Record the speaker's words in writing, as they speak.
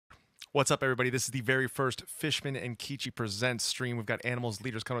What's up, everybody? This is the very first Fishman and Kiichi Presents stream. We've got animals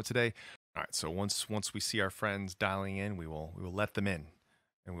leaders coming up today. All right, so once we see our friends dialing in, we will let them in,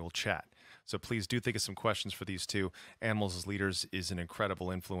 and we will chat. So please do think of some questions for these two. Animals as leaders is an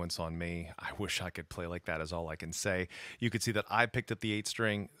incredible influence on me. I wish I could play like that, is all I can say. You could see that I picked up the 8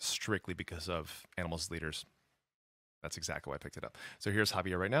 string strictly because of Animals as leaders. That's exactly why I picked it up. So here's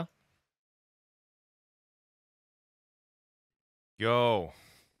Javier right now. Yo.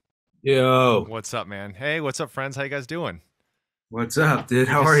 Yo. What's up, man? Hey, what's up, friends? How you guys doing? What's up, dude?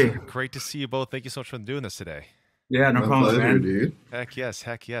 How are you? Great to see you both. Thank you so much for doing this today. Yeah, no problem, man. Dude. Heck yes,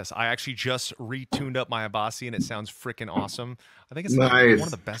 heck yes. I actually just retuned up my Abasi, and it sounds freaking awesome. I think it's nice. like one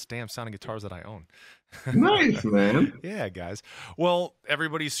of the best damn sounding guitars that I own. Nice, man. Yeah, guys. Well,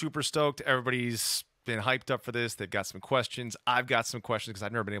 everybody's super stoked. Everybody's been hyped up for this. They've got some questions. I've got some questions because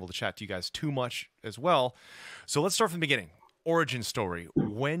I've never been able to chat to you guys too much as well. So let's start from the beginning. Origin story.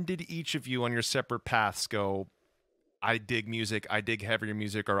 When did each of you on your separate paths go, I dig music, I dig heavier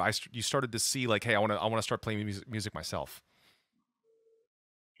music, or you started to see like, hey, I want to start playing music myself?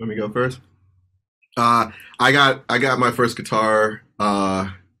 Let me go first. I got my first guitar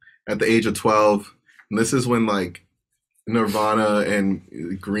at the age of 12, and this is when like Nirvana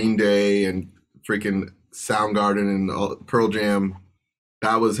and Green Day and freaking Soundgarden and Pearl Jam,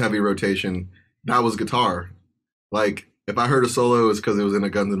 that was heavy rotation. That was guitar. Like if I heard a solo, it was because it was in a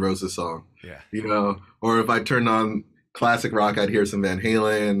Guns N' Roses song. Yeah. You know, or if I turned on classic rock, I'd hear some Van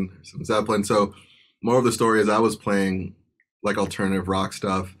Halen, some Zeppelin. So more of the story is I was playing like alternative rock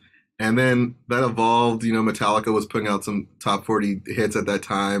stuff. And then that evolved, you know, Metallica was putting out some top 40 hits at that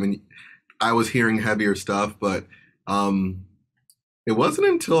time. And I was hearing heavier stuff, but it wasn't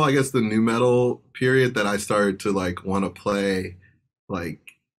until I guess the new metal period that I started to like want to play like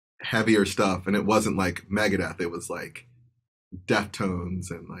heavier stuff. And it wasn't like Megadeth. It was like Deftones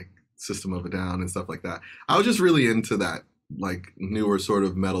and like System of a Down and stuff like that. I was just really into that like newer sort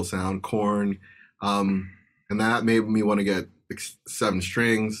of metal sound, Korn, and that made me want to get 7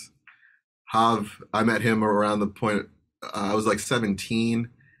 strings. I met him around the point I was like 17,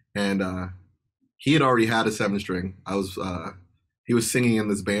 and he had already had a 7 string. He was singing in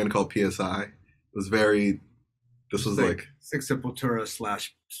this band called PSI. It was this was like Six Sepultura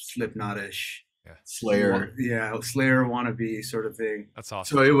 / Slipknot-ish. Yeah. Slayer. Yeah, Slayer wannabe sort of thing. That's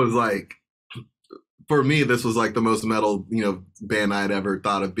awesome. So it was like, for me, this was like the most metal, you know, band I'd ever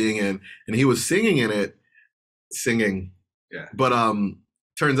thought of being in. And he was singing in it. Yeah. But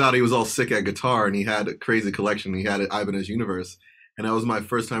turns out he was all sick at guitar, and he had a crazy collection. He had Ibanez Universe. And that was my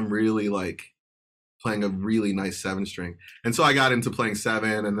first time really like playing a really nice 7 string. And so I got into playing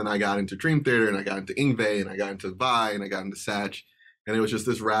 7, and then I got into Dream Theater, and I got into Yngwie, and I got into Vi, and I got into Satch. And it was just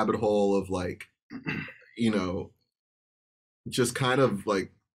this rabbit hole of like, you know, just kind of like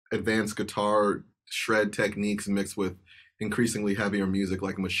advanced guitar shred techniques mixed with increasingly heavier music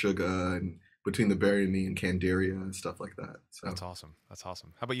like Meshuggah and Between the Buried and Me and Candiria and stuff like that. So That's awesome. That's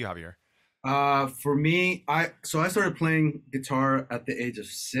awesome. How about you, Javier? For me, I started playing guitar at the age of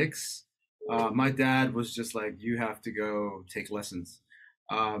 6. My dad was just like, you have to go take lessons.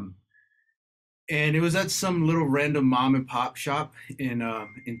 And it was at some little random mom and pop shop in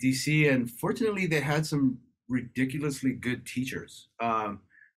DC. And fortunately, they had some ridiculously good teachers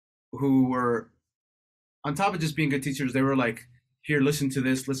who were, on top of just being good teachers, they were like, here, listen to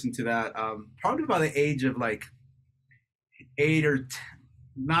this, listen to that. Probably by the age of like 9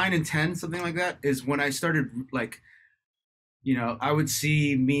 and 10, something like that, is when I started like, you know, I would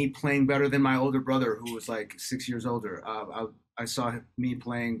see me playing better than my older brother, who was like 6 years older. I saw me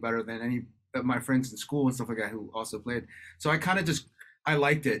playing better than any of my friends in school and stuff like that who also played. So I kind of I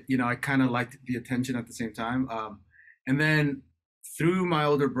liked it. You know, I kind of liked the attention at the same time. And then through my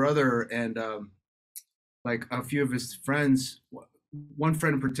older brother and like a few of his friends, one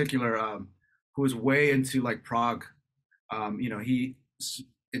friend in particular who was way into like prog, you know, he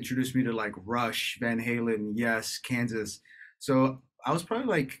introduced me to like Rush, Van Halen, Yes, Kansas. So I was probably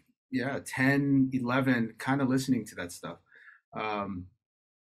like, 10, 11, kind of listening to that stuff.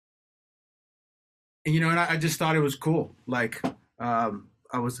 And, you know, and I just thought it was cool. Like, I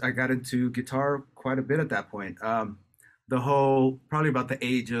got into guitar quite a bit at that point. Probably about the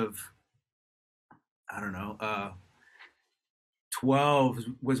age of, I don't know, 12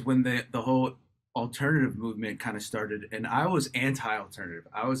 was when the whole alternative movement kind of started. And I was anti-alternative.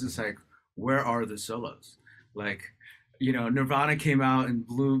 I was just like, where are the solos? Like, you know, Nirvana came out and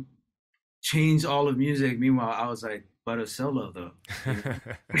changed all of music. Meanwhile, I was like, but a solo though.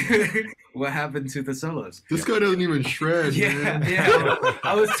 What happened to the solos? this guy doesn't even shred, man. Yeah.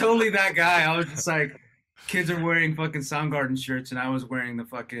 I was totally that guy. I was just like, kids are wearing fucking Soundgarden shirts, and I was wearing the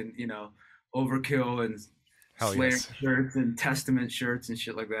fucking, Overkill and Hell Slayer yes. shirts and Testament shirts and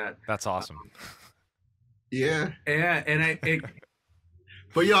shit like that. That's awesome. Yeah. Yeah, and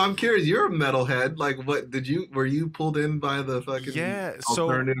But yo, I'm curious. You're a metalhead. Like, what did you? Were you pulled in by the fucking Yeah. So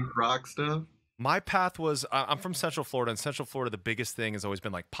alternative rock stuff? my path was I'm from Central Florida. In Central Florida, the biggest thing has always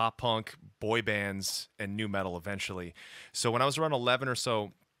been like pop punk, boy bands, and new metal eventually. So when I was around 11 or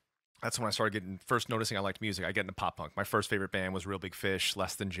so, that's when I started first noticing I liked music. I get into pop punk. My first favorite band was Real Big Fish,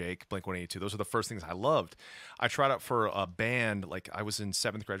 Less Than Jake, Blink 182. Those are the first things I loved. I tried out for a band, like I was in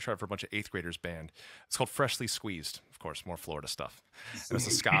seventh grade. I tried out for a bunch of eighth graders band. It's called Freshly Squeezed. Of course, more Florida stuff. It was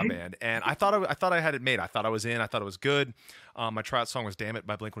a ska band, and I thought I had it made. I thought I was in. I thought it was good. My tryout song was "Damn It"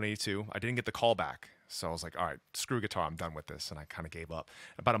 by Blink 182. I didn't get the call back, so I was like, all right, screw guitar. I'm done with this, and I kind of gave up.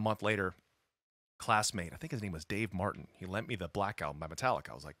 About a month later, classmate, I think his name was Dave Martin, he lent me the Black Album by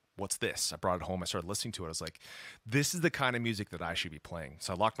Metallica. I was like, what's this? I brought it home. I started listening to it. I was like, this is the kind of music that I should be playing.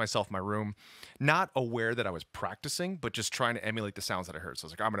 So I locked myself in my room, not aware that I was practicing, but just trying to emulate the sounds that I heard. So I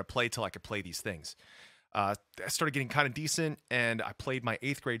was like, I'm going to play till I could play these things. I started getting kind of decent, and I played my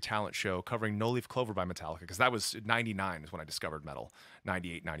eighth grade talent show covering No Leaf Clover by Metallica, because that was 99 is when I discovered metal,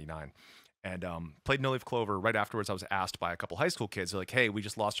 98, 99. And played No Leaf Clover. Right afterwards, I was asked by a couple high school kids. They're like, hey, we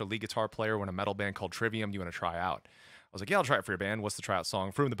just lost our lead guitar player. We're in a metal band called Trivium. Do you want to try out? I was like, yeah, I'll try it for your band. What's the tryout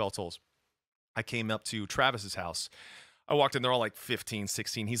song? Fruit in the Bell Tolls. I came up to Travis's house. I walked in, they're all like 15,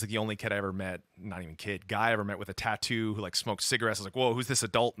 16. He's like the only kid I ever met, not even kid, guy I ever met with a tattoo who like smoked cigarettes. I was like, whoa, who's this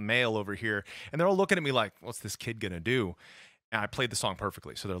adult male over here? And they're all looking at me like, what's this kid gonna do? And I played the song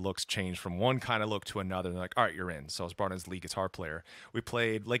perfectly. So their looks changed from one kind of look to another. And they're like, all right, you're in. So I was brought in as lead guitar player. We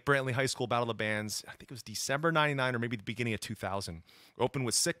played Lake Brantley High School Battle of the Bands. I think it was December 99 or maybe the beginning of 2000. Opened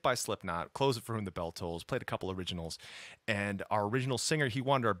with Sick by Slipknot, closed it for Whom the Bell Tolls, played a couple originals. And our original singer, he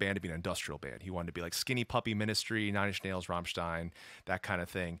wanted our band to be an industrial band. He wanted to be like Skinny Puppy Ministry, Nine Inch Nails, Rammstein, that kind of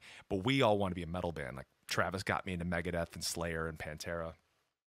thing. But we all want to be a metal band. Like Travis got me into Megadeth and Slayer and Pantera.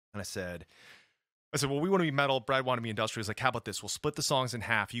 And I said, well, we want to be metal. Brad wanted to be industrial. He's like, how about this? We'll split the songs in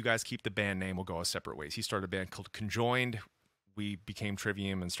half. You guys keep the band name. We'll go our separate ways. He started a band called Conjoined. We became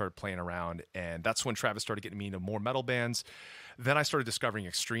Trivium and started playing around. And that's when Travis started getting me into more metal bands. Then I started discovering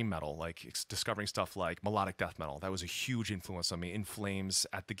extreme metal, like discovering stuff like melodic death metal. That was a huge influence on me. In Flames,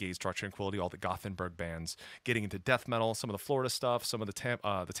 At the Gates, Dark Tranquility, all the Gothenburg bands. Getting into death metal, some of the Florida stuff, some of the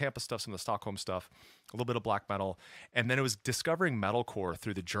Tampa stuff, some of the Stockholm stuff, a little bit of black metal. And then it was discovering metalcore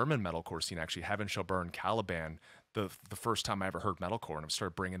through the German metalcore scene, actually. Heaven Shall Burn, Caliban, the first time I ever heard metalcore. And I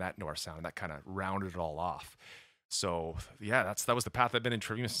started bringing that into our sound. And that kind of rounded it all off. So yeah, that was the path I've been in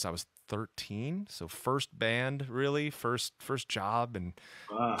Trivium since I was 13. So first band, really, first job, and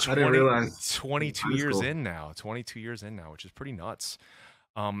I didn't realize 22 years in now. 22 years in now, which is pretty nuts.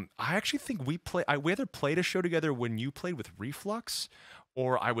 I actually think we either played a show together when you played with Reflux,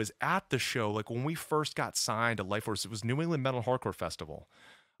 or I was at the show like when we first got signed to Life Force. It was New England Metal Hardcore Festival.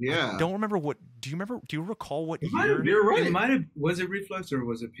 Yeah. I don't remember what. Do you remember? Do you recall what year? You're right. It might have. Was it Reflux or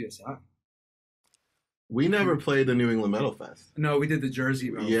was it PSI? We never played the New England Metal Fest. No, we did the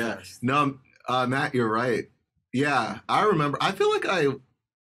Jersey Metal Fest. No, Matt, you're right. Yeah, I remember. I feel like I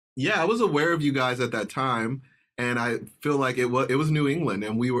was aware of you guys at that time, and I feel like it was New England,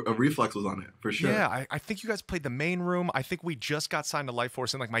 and a Reflex was on it for sure. Yeah, I think you guys played the main room. I think we just got signed to Life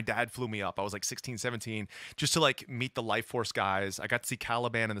Force, and like my dad flew me up. I was like 16, 17, just to like meet the Life Force guys. I got to see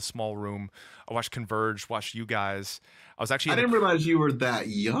Caliban in the small room. I watched Converge, watched you guys. I didn't realize you were that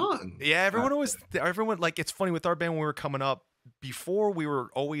young. Yeah, everyone like, it's funny with our band when we were coming up. Before, we were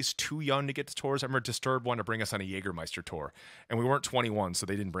always too young to get to tours. I remember Disturbed wanted to bring us on a Jägermeister tour, and we weren't 21, so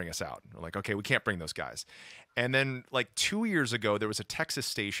they didn't bring us out. We're like, okay, we can't bring those guys. And then like 2 years ago, there was a Texas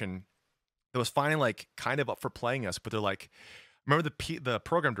station that was finally like kind of up for playing us, but they're like, remember the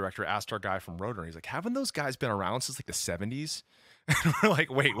program director asked our guy from Rotor, he's like, haven't those guys been around since like the 70s? And we're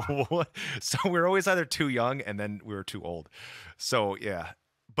like, wait, what? So we were always either too young, and then we were too old. So yeah.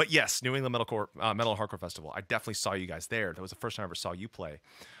 But yes, New England Metal Hardcore Festival. I definitely saw you guys there. That was the first time I ever saw you play,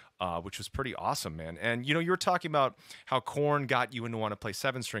 which was pretty awesome, man. And you were talking about how Korn got you into want to play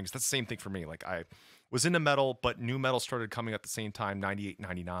 7 strings. That's the same thing for me. Like I was into metal, but new metal started coming at the same time, 98,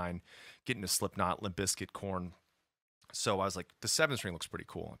 99, getting to Slipknot, Limp Bizkit, Korn. So I was like, the 7 string looks pretty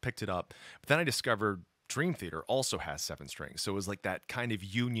cool. I picked it up. But then I discovered Dream Theater also has 7 strings. So it was like that kind of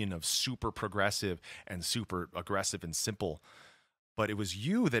union of super progressive and super aggressive and simple. But it was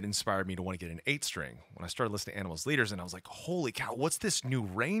you that inspired me to want to get an 8 string when I started listening to Animals Leaders, and I was like, holy cow, what's this new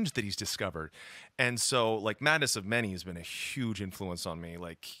range that he's discovered? And so like Madness of Many has been a huge influence on me.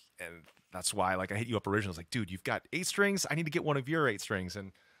 Like, and that's why like I hit you up originally. I was like, dude, you've got 8 strings. I need to get one of your 8 strings. And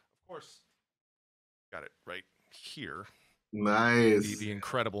of course, Got it right here. Nice. The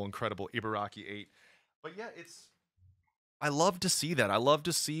incredible Ibaraki 8. But yeah, I love to see that. I love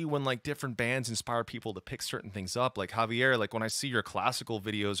to see when like different bands inspire people to pick certain things up. Like Javier, like when I see your classical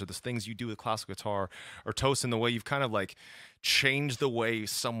videos or the things you do with classical guitar, or Tosin, the way you've kind of like changed the way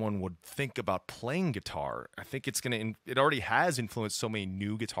someone would think about playing guitar. I think it already has influenced so many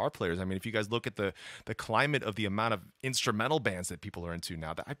new guitar players. I mean, if you guys look at the climate of the amount of instrumental bands that people are into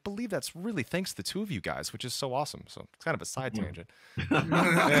now, that I believe that's really thanks to the two of you guys, which is so awesome. So it's kind of a side tangent.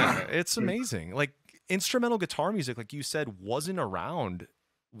 Yeah, it's amazing. Like, instrumental guitar music, like you said, wasn't around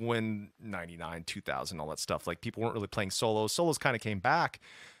when 99, 2000, all that stuff. Like, people weren't really playing solos. Solos kind of came back,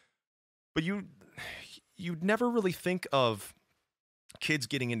 but you'd never really think of kids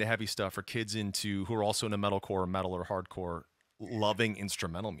getting into heavy stuff or kids who are also into metalcore, metal, or hardcore, loving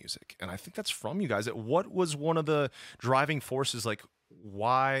instrumental music. And I think that's from you guys. What was one of the driving forces? Like,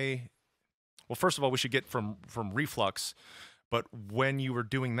 why? Well, first of all, we should get from Reflux. But when you were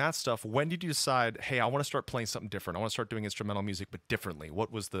doing that stuff, when did you decide, hey, I want to start playing something different? I want to start doing instrumental music, but differently.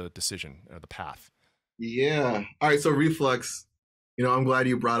 What was the decision or the path? Yeah. All right. So Reflux, I'm glad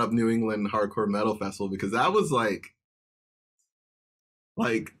you brought up New England Hardcore Metal Festival, because that was like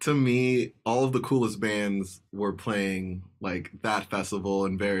to me, all of the coolest bands were playing like that festival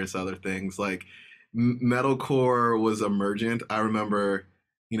and various other things. Like metalcore was emergent. I remember,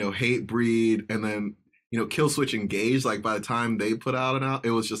 Hatebreed, and then Killswitch Engage, like by the time they put out an album,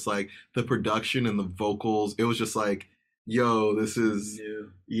 it was just like the production and the vocals. It was just like, yo, this is,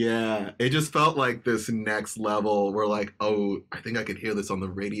 yeah. It just felt like this next level where like, oh, I think I could hear this on the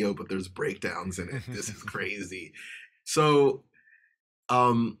radio, but there's breakdowns in it. This is crazy. So,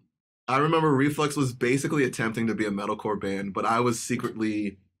 I remember Reflux was basically attempting to be a metalcore band, but I was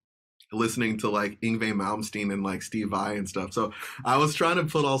secretly listening to like Yngwie Malmsteen and like Steve Vai and stuff. So I was trying to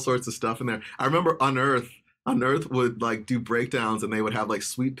put all sorts of stuff in there. I remember Unearth would like do breakdowns and they would have like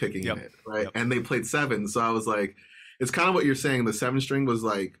sweep picking in it, right? Yep. And they played seven. So I was like, it's kind of what you're saying. The 7-string was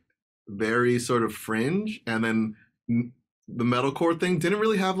like very sort of fringe, and then the metalcore thing didn't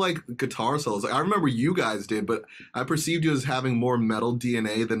really have like guitar solos. Like, I remember you guys did, but I perceived you as having more metal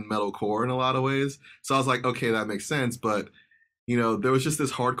DNA than metalcore in a lot of ways. So I was like, okay, that makes sense. But there was just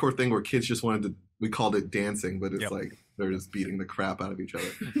this hardcore thing where kids just wanted to, we called it dancing, but it's like they're just beating the crap out of each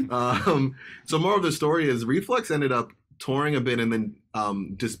other. So more of the story is Reflux ended up touring a bit and then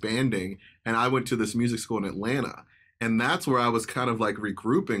disbanding. And I went to this music school in Atlanta. And that's where I was kind of like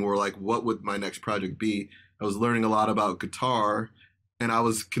regrouping, where like, what would my next project be? I was learning a lot about guitar, and I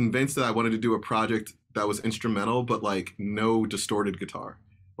was convinced that I wanted to do a project that was instrumental, but like no distorted guitar.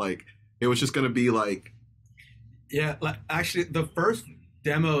 Like, it was just going to be like, yeah, like actually the first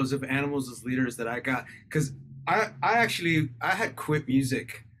demos of Animals as Leaders that I got, because I had quit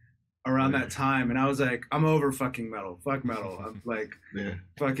music around that time, and I was like, I'm over fucking metal. Fuck metal. I'm like,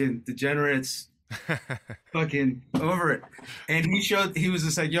 fucking degenerates. Fucking over it. And he was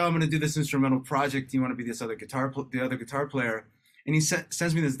just like, yo, I'm gonna do this instrumental project. Do you want to be the other guitar player? And he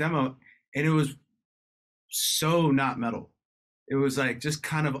sends me this demo, and it was so not metal. It was like just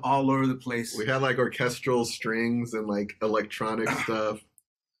kind of all over the place. We had like orchestral strings and like electronic stuff.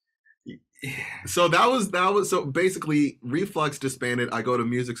 So that was so basically Reflux disbanded. I go to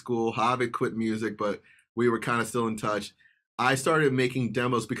music school. Javier quit music, but we were kind of still in touch. I started making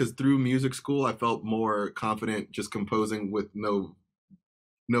demos because through music school I felt more confident just composing with no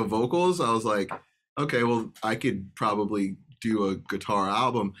vocals. I was like, okay, well, I could probably do a guitar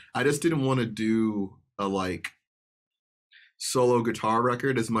album. I just didn't want to do a like solo guitar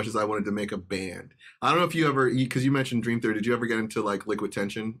record as much as I wanted to make a band. I don't know if you ever, because you mentioned Dream Theory, did you ever get into like Liquid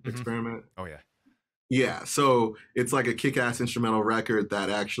Tension Experiment? Oh yeah. Yeah, so it's like a kick-ass instrumental record that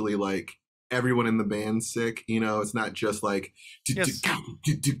actually like everyone in the band's sick, it's not just like it's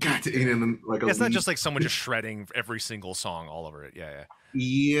not just like someone just shredding every single song all over it.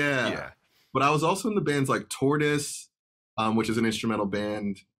 Yeah. But I was also in the bands like Tortoise, which is an instrumental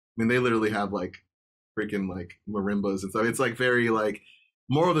band. I mean, they literally have like freaking like marimbas and stuff. It's like very like,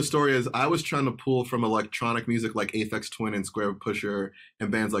 more of the story is I was trying to pull from electronic music like Aphex Twin and Square Pusher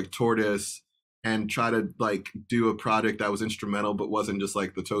and bands like Tortoise, and try to like do a project that was instrumental but wasn't just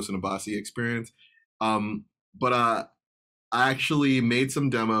like the Tosin Abasi experience. But I actually made some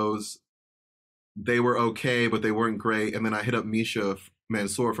demos. They were okay, but they weren't great. And then I hit up Misha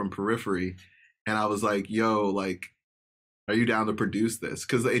Mansour from Periphery, and I was like, yo, like, are you down to produce this?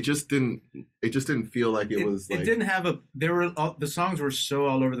 Because it just didn't feel like it was like, it didn't have the songs were so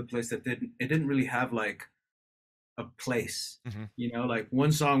all over the place that it didn't really have like a place. Like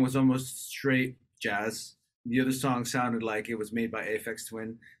one song was almost straight jazz, the other song sounded like it was made by Aphex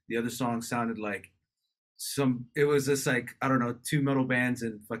Twin, the other song sounded like it was just like, I don't know, two metal bands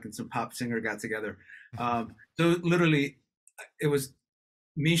and fucking some pop singer got together. So literally it was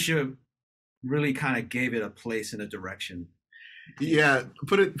Misha really kind of gave it a place and a direction. Yeah,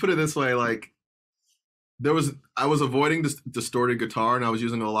 put it this way, like I was avoiding this distorted guitar and I was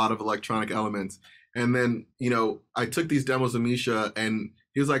using a lot of electronic elements. And then, I took these demos of Misha and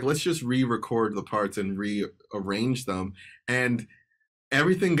he was like, let's just re-record the parts and rearrange them. And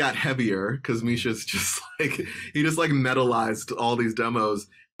everything got heavier because Misha's just like, he just like metalized all these demos.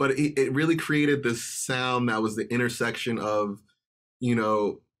 But it really created this sound that was the intersection of,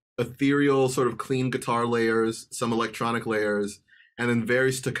 ethereal sort of clean guitar layers, some electronic layers, and then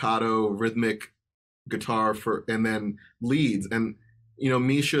very staccato rhythmic guitar and then leads. And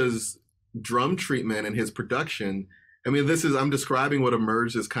Misha's drum treatment and his production, I mean, I'm describing what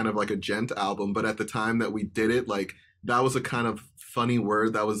emerged as kind of like a gent album, but at the time that we did it, like that was a kind of funny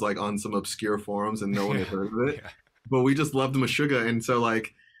word that was like on some obscure forums and no one had heard of it. But we just loved Meshuggah. And so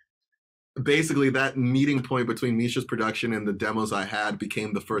like basically that meeting point between Misha's production and the demos I had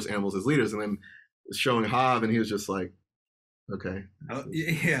became the first Animals as Leaders. And then showing Hav, and he was just like, okay.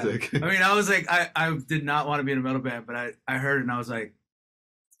 Yeah. I mean, I was like, I did not want to be in a metal band, but I heard it and I was like,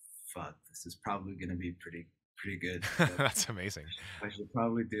 fuck, this is probably going to be pretty good. That's amazing. I should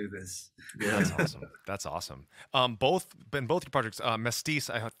probably do this. Yeah, that's awesome. That's awesome. Both your projects, Mestis,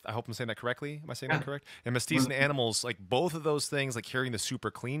 I hope I'm saying that correctly. Am I saying that correct? And Mestis and Animals, like both of those things, like hearing the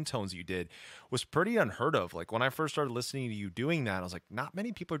super clean tones you did was pretty unheard of. Like when I first started listening to you doing that, I was like, not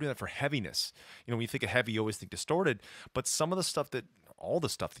many people are doing that for heaviness. When you think of heavy, you always think distorted, but some of the stuff all the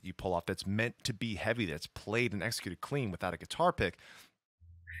stuff that you pull off that's meant to be heavy, that's played and executed clean without a guitar pick,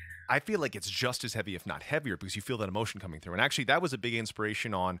 I feel like it's just as heavy, if not heavier, because you feel that emotion coming through. And actually, that was a big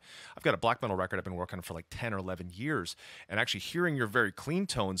inspiration I've got a black metal record I've been working on for like 10 or 11 years. And actually hearing your very clean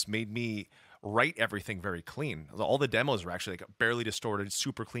tones made me write everything very clean. All the demos were actually like a barely distorted,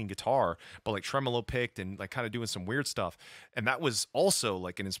 super clean guitar, but like tremolo picked and like kind of doing some weird stuff. And that was also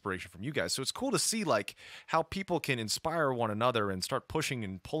like an inspiration from you guys. So it's cool to see like how people can inspire one another and start pushing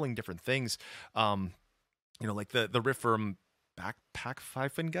and pulling different things. Like the riff from Backpack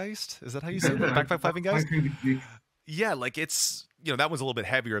Pfeifengeist? Is that how you say it? Backpack Pfeifengeist? Yeah, like it's, that one's a little bit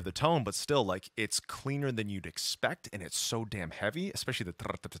heavier of the tone, but still like it's cleaner than you'd expect and it's so damn heavy, especially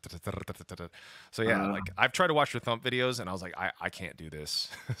the so yeah, like I've tried to watch your thump videos and I was like, I can't do this.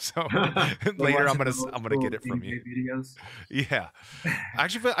 So later I'm gonna get it from you. Videos. Yeah.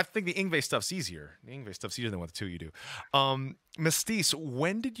 Actually, I think the Ingve stuff's easier. The Ingve stuff's easier than what the two you do. Mestis,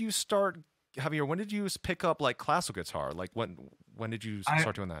 when did you start, Javier, when did you pick up like classical guitar? Like when did you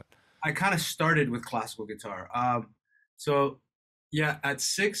start doing that? I kind of started with classical guitar. So yeah, at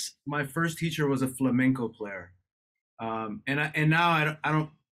 6, my first teacher was a flamenco player. And now I don't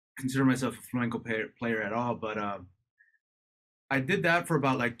consider myself a flamenco player at all, but I did that for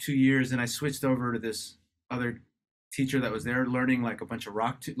about like 2 years and I switched over to this other teacher that was there learning like a bunch of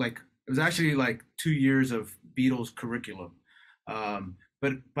rock, like it was actually like 2 years of Beatles curriculum.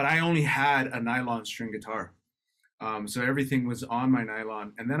 But I only had a nylon string guitar. So everything was on my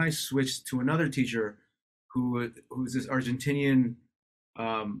nylon. And then I switched to another teacher who's this Argentinian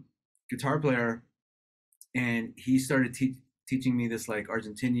guitar player. And he started teaching me this like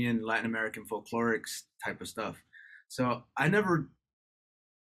Argentinian, Latin American folkloric type of stuff. So I never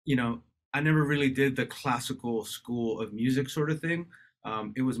really did the classical school of music sort of thing.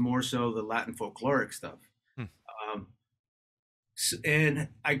 It was more so the Latin folkloric stuff. And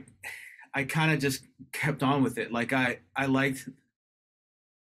I kind of just kept on with it. Like I liked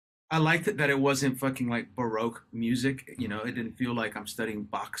it that it wasn't fucking like Baroque music. It didn't feel like I'm studying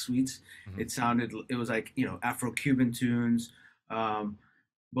Bach suites. Mm-hmm. It was like, Afro-Cuban tunes,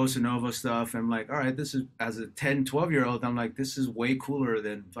 bossa nova stuff. I'm like, all right, this is, as a 10, 12-year-old, I'm like, this is way cooler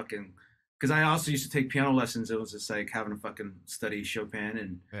than fucking, because I also used to take piano lessons. It was just like having to fucking study Chopin.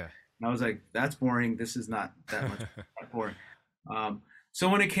 And I was like, that's boring. This is not that much boring. So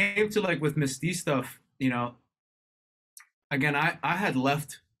when it came to like with Misty stuff, again, I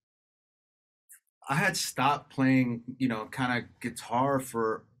had stopped playing, kind of guitar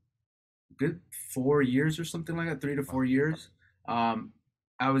for a good 4 years or something like that, 3 to 4 years.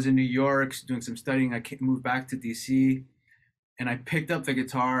 I was in New York doing some studying. I moved back to DC and I picked up the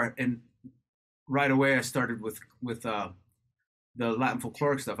guitar and right away I started with the Latin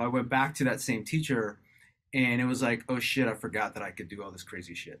folkloric stuff. I went back to that same teacher and it was like, oh shit, I forgot that I could do all this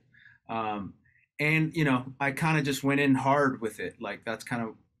crazy shit. And, I kind of just went in hard with it. Like that's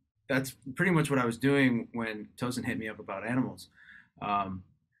pretty much what I was doing when Tosin hit me up about Animals. I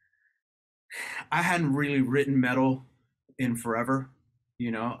hadn't really written metal in forever.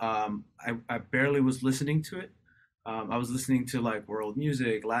 I barely was listening to it. I was listening to like world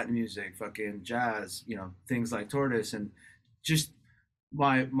music, Latin music, fucking jazz, things like Tortoise, and just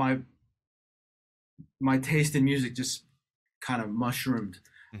my my my taste in music just kind of mushroomed,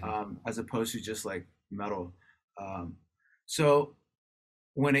 as opposed to just like metal. So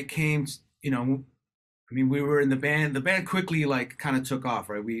when it came, we were in the band. The band quickly like kind of took off,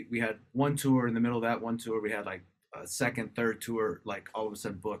 right? We had one tour. In the middle of that one tour, we had like a second, third tour, like all of a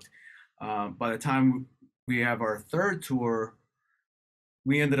sudden booked. By the time we have our third tour,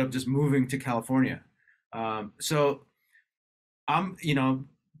 we ended up just moving to California. So I'm,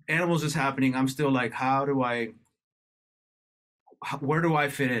 Animals is happening. I'm still like, where do I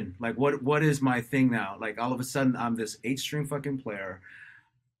fit in? Like, what is my thing now? Like, all of a sudden, I'm this 8-string fucking player.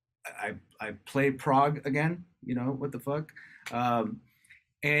 I play prog again. What the fuck?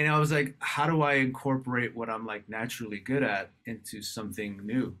 And I was like, how do I incorporate what I'm like naturally good at into something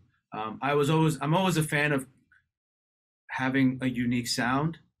new? I'm always a fan of having a unique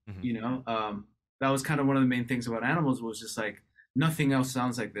sound. That was kind of one of the main things about Animals, was just like, nothing else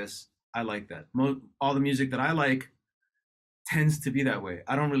sounds like this. I like that. All the music that I like tends to be that way.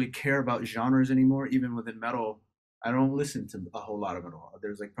 I don't really care about genres anymore. Even within metal, I don't listen to a whole lot of it all.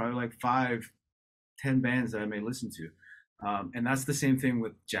 There's like probably like 5-10 bands that I may listen to. And that's the same thing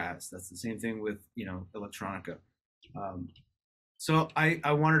with jazz. That's the same thing with, electronica. So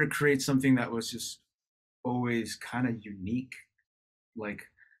I wanted to create something that was just always kind of unique, like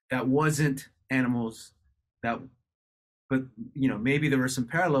that wasn't Animals, but maybe there were some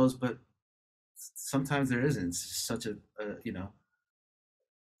parallels, but sometimes there isn't. It's such a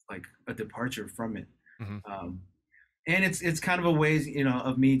like a departure from it. And it's kind of a way,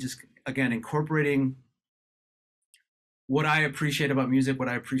 of me just, again, incorporating what I appreciate about music, what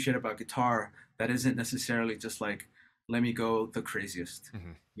I appreciate about guitar, that isn't necessarily just like, let me go the craziest,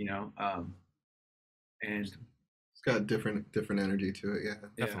 and it's got different energy to it. Yeah,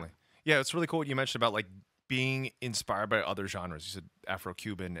 definitely. Yeah, it's really cool what you mentioned about like being inspired by other genres. You said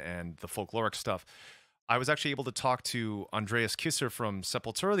Afro-Cuban and the folkloric stuff. I was actually able to talk to Andreas Kisser from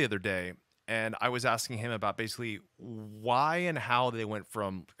Sepultura the other day, and I was asking him about basically why and how they went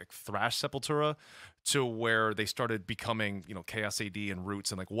from like thrash Sepultura to where they started becoming, Chaos AD and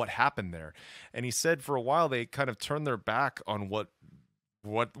Roots, and like what happened there. And he said for a while they kind of turned their back on where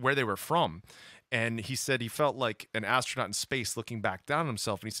they were from. And he said he felt like an astronaut in space looking back down on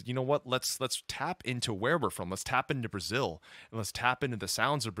himself. And he said, you know what, let's tap into where we're from. Let's tap into Brazil, and let's tap into the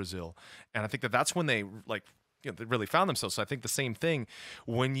sounds of Brazil. And I think that's when they they really found themselves. So I think the same thing,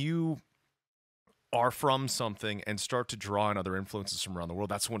 when you are from something and start to draw in other influences from around the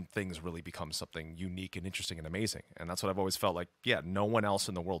world, that's when things really become something unique and interesting and amazing. And that's what I've always felt like, no one else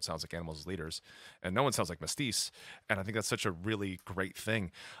in the world sounds like Animals as Leaders, and no one sounds like Mestis. And I think that's such a really great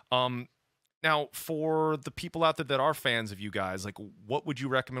thing. Now, for the people out there that are fans of you guys, like, what would you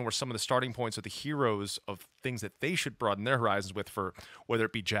recommend were some of the starting points or the heroes of things that they should broaden their horizons with, for whether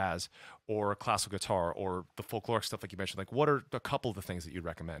it be jazz or classical guitar or the folkloric stuff like you mentioned? Like, what are a couple of the things that you'd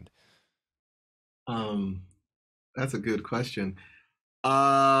recommend? That's a good question.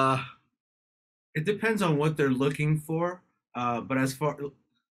 It depends on what they're looking for. But as for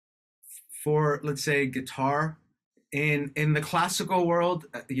let's say guitar, in the classical world,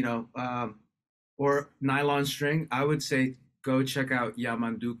 or nylon string, I would say go check out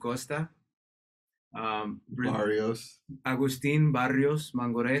Yamandu Costa, Barrios, Agustin Barrios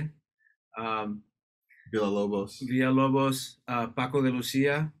Mangore, Villalobos, Paco de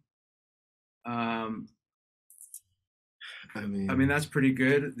Lucia. I mean that's pretty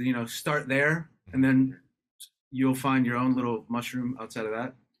good. Start there, and then you'll find your own little mushroom outside of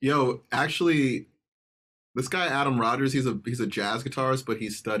that. Yo, actually, this guy Adam Rogers, he's a jazz guitarist, but he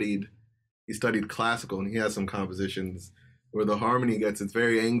studied classical, and he has some compositions where the harmony it's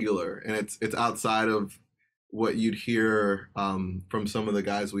very angular, and it's outside of what you'd hear from some of the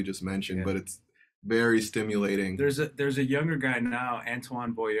guys we just mentioned, but it's very stimulating. There's a younger guy now,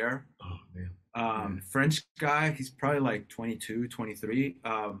 Antoine Boyer. Oh man. French guy, he's probably like 22, 23.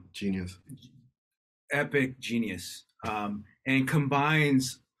 Genius. Epic genius. And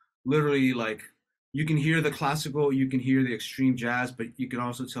combines literally, like, you can hear the classical, you can hear the extreme jazz, but you can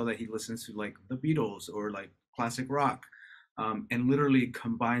also tell that he listens to like the Beatles or like classic rock, and literally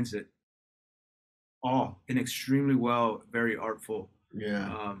combines it all in extremely well, very artful.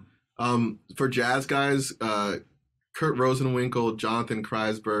 Yeah. For jazz guys, Kurt Rosenwinkel, Jonathan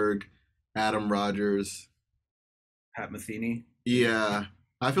Kreisberg, Adam Rogers, Pat Metheny. Yeah.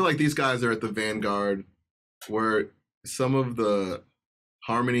 I feel like these guys are at the vanguard, where some of the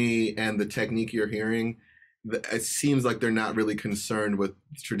harmony and the technique you're hearing it seems like they're not really concerned with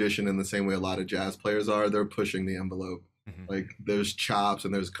tradition in the same way a lot of jazz players are. They're pushing the envelope. Like there's chops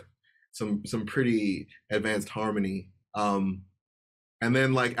and there's some pretty advanced harmony. And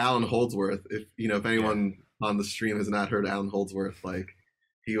then like Alan Holdsworth, if anyone on the stream has not heard Alan Holdsworth, like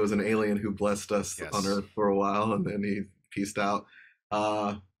he was an alien who blessed us on Earth for a while, and then he peaced out.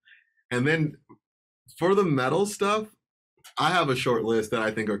 And then for the metal stuff, I have a short list that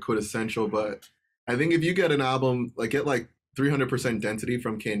I think are quintessential, but I think if you get an album, like get like 300% density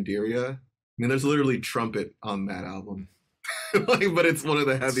from Candiria, I mean, there's literally trumpet on that album. Like, but it's one of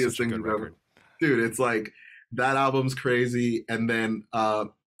the heaviest things ever. Dude, it's like, that album's crazy. And then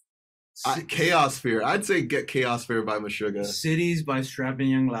Chaosphere. I'd say get Chaosphere by Meshuggah. Cities by Strapping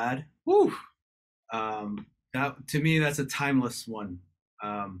Young Lad. Woo! That, to me, that's a timeless one.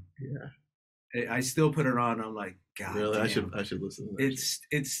 I still put it on. I'm like, God, really? damn. I should listen to that.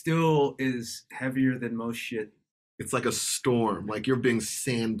 It still is heavier than most shit. It's like a storm, like you're being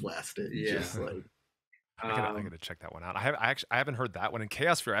sandblasted. Yeah. Just like, I gotta check that one out. I haven't heard that one in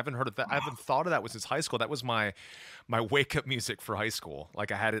Chaosphere. I haven't heard of that. I haven't thought of that since high school. That was my wake up music for high school.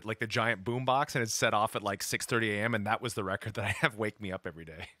 Like I had it like the giant boom box, and it set off at like 6:30 a.m. and that was the record that I have wake me up every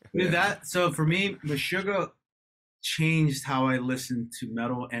day. So for me, Meshuggah changed how I listened to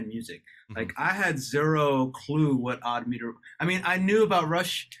metal and music. Like I had zero clue what odd meter. I mean, I knew about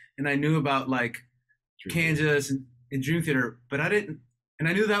Rush and I knew about like Kansas and Dream Theater, but I didn't. And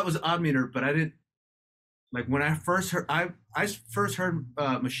I knew that was odd meter, but I didn't. Like when I first heard, I first heard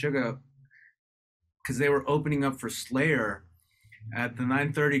Meshuggah because they were opening up for Slayer at the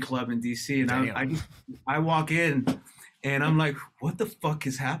 930 Club in DC, and I walk in, and I'm like, what the fuck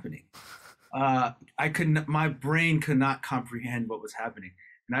is happening? My brain could not comprehend what was happening,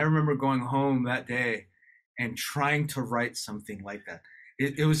 and I remember going home that day and trying to write something like that.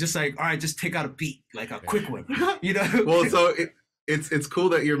 It was just like, all right, just take out a beat, like a quick one, you know? Well, so it's cool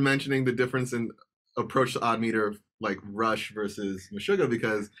that you're mentioning the difference in approach to odd meter, like Rush versus Meshuggah,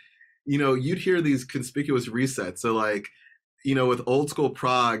 because you'd hear these conspicuous resets. So like, with old school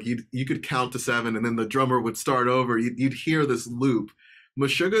prog, you could count to 7 and then the drummer would start over. You'd hear this loop.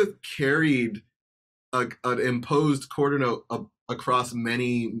 Meshuggah carried an imposed quarter note across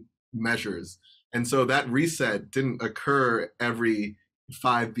many measures, and so that reset didn't occur every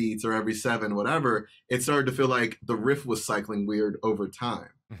 5 beats or every 7, whatever. It started to feel like the riff was cycling weird over time.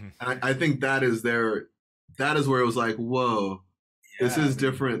 And I think that is where it was like, whoa, this is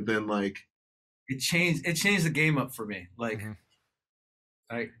different than like. It changed the game up for me. Like,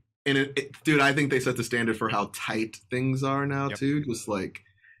 dude, I think they set the standard for how tight things are now too. Just like,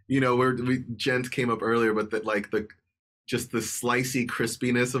 Gent came up earlier, but that like just the slicey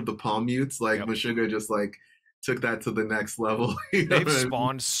crispiness of the palm mutes, like Meshuggah just like took that to the next level. They've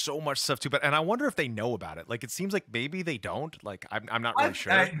spawned so much stuff too, and I wonder if they know about it. Like, it seems like maybe they don't. Like, I'm not really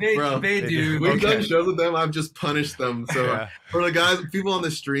sure. They do. We've done shows with them. I've just punished them. So for the guys, people on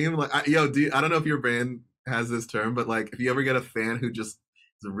the stream, like, I don't know if your band has this term, but like, if you ever get a fan who just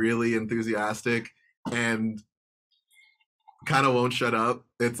is really enthusiastic and kind of won't shut up,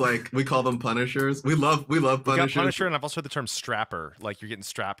 it's like we call them punishers. We love punishers. Punisher, and I've also heard the term strapper. Like, you're getting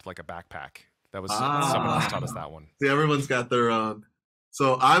strapped like a backpack. That was someone else taught us that one. See, everyone's got their own.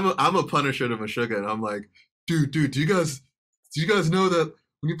 So I'm a punisher to Meshuggah, and I'm like, dude, do you guys know that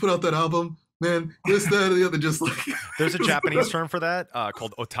when you put out that album, man, this, that, and the other, just like. There's a Japanese term for that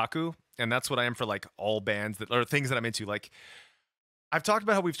called otaku, and that's what I am for like all bands or things that I'm into. Like, I've talked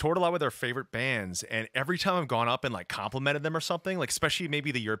about how we've toured a lot with our favorite bands, and every time I've gone up and like complimented them or something, like especially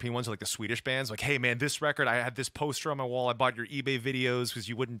maybe the European ones or like the Swedish bands, like, hey man, this record, I had this poster on my wall, I bought your eBay videos because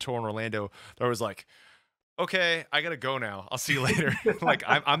you wouldn't tour in Orlando. I was like, okay, I gotta go now. I'll see you later. Like,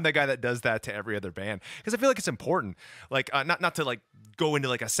 I'm the guy that does that to every other band because I feel like it's important. Like, not to like go into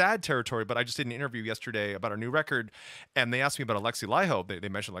like a sad territory, but I just did an interview yesterday about our new record, and they asked me about Alexi Laiho. They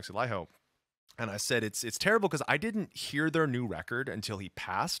mentioned Alexi Laiho. And I said, it's terrible because I didn't hear their new record until he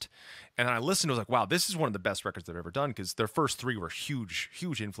passed. And I listened, I was like, wow, this is one of the best records they've ever done, because their first 3 were huge,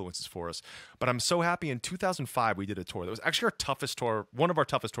 huge influences for us. But I'm so happy in 2005, we did a tour. That was actually our toughest tour, one of our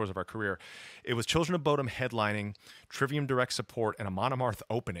toughest tours of our career. It was Children of Bodom headlining, Trivium direct support, and Amon Amarth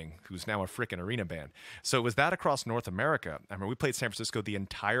opening, who's now a freaking arena band. So it was that across North America. I remember we played San Francisco, the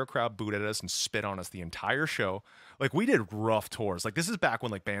entire crowd booed at us and spit on us the entire show. Like, we did rough tours. Like, this is back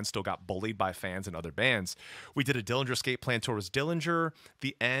when like bands still got bullied by fans and other bands. We did a Dillinger Escape Plan tour. It was Dillinger,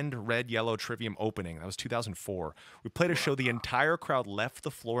 The End, Red, Yellow, Trivium opening. That was 2004. We played a show. The entire crowd left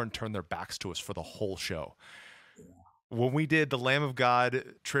the floor and turned their backs to us for the whole show. When we did the Lamb of God,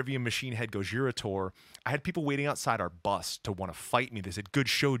 Trivium, Machine Head, Gojira tour, I had people waiting outside our bus to want to fight me. They said, good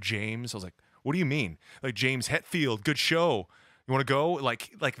show, James. I was like, What do you mean? Like James Hetfield, good show. You want to go?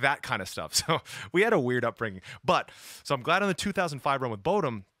 Like that kind of stuff. So we had a weird upbringing. But so I'm glad on the 2005 run with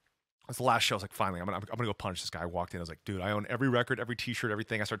Bodum, that's the last show. I was like, finally, I'm gonna go punch this guy. I walked in. I was like, dude, I own every record, every T-shirt,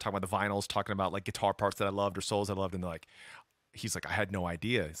 everything. I started talking about the vinyls, talking about like guitar parts that I loved or solos I loved, and they're like, he's like, I had no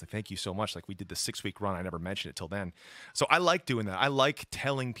idea. He's like, thank you so much. Like we did the 6-week run. I never mentioned it till then. So I like doing that. I like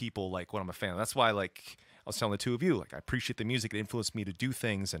telling people like what I'm a fan of. That's why like I was telling the two of you, like I appreciate the music. It influenced me to do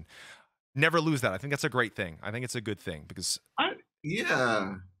things and never lose that. I think that's a great thing. I think it's a good thing because I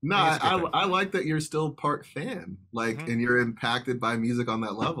like that you're still part fan, like, and you're impacted by music on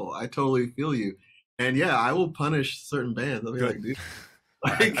that level. I totally feel you. And yeah, I will punish certain bands. I'll be like, dude,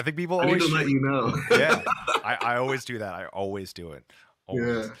 like, I think people I always need to let you know. Yeah, I always do that. I always do it.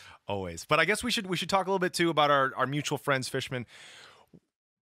 Always. But I guess we should talk a little bit too about our mutual friends, Fishman.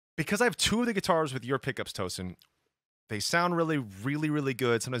 Because I have two of the guitars with your pickups, Tosin. They sound really, really, really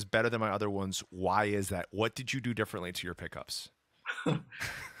good. Sometimes better than my other ones. Why is that? What did you do differently to your pickups?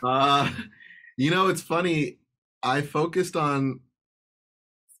 It's funny. I focused on.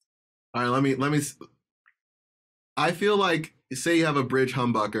 All right, let me. I feel like, say you have a bridge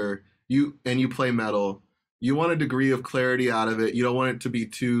humbucker, you play metal. You want a degree of clarity out of it. You don't want it to be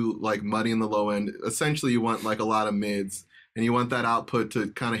too like muddy in the low end. Essentially, you want like a lot of mids, and you want that output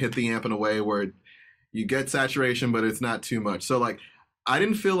to kind of hit the amp in a way where you get saturation, but it's not too much. So like, I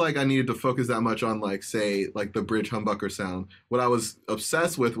didn't feel like I needed to focus that much on like, say, like the bridge humbucker sound. What I was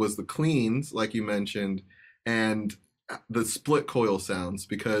obsessed with was the cleans, like you mentioned, and the split coil sounds,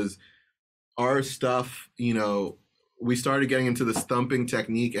 because our stuff, we started getting into this thumping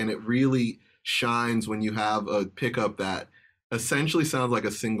technique, and it really shines when you have a pickup that essentially sounds like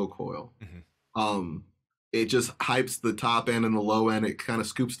a single coil. Mm-hmm. It just hypes the top end and the low end. It kind of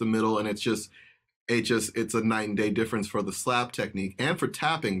scoops the middle, and it's a night and day difference for the slap technique and for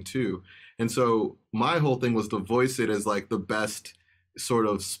tapping too. And so my whole thing was to voice it as like the best sort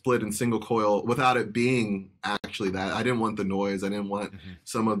of split and single coil without it being actually that. I didn't want the noise. I didn't want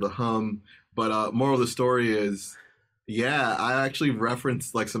some of the hum. But moral of the story is, yeah, I actually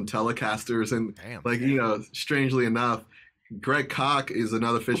referenced like some Telecasters and strangely enough, Greg Koch is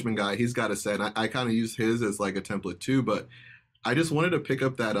another Fishman guy. He's got a set. I kind of use his as like a template too, but I just wanted to pick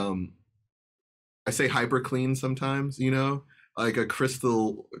up that I say hyper clean sometimes, like a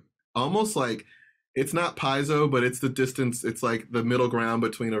crystal, almost like it's not piezo, but it's the distance. It's like the middle ground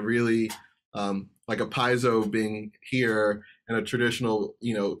between a really like a piezo being here and a traditional,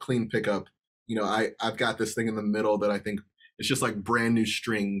 clean pickup. I've got this thing in the middle that I think it's just like brand new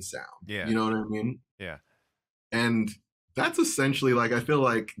string sound. Yeah. You know what I mean? Yeah. And that's essentially like, I feel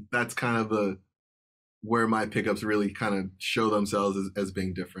like that's kind of where my pickups really kind of show themselves as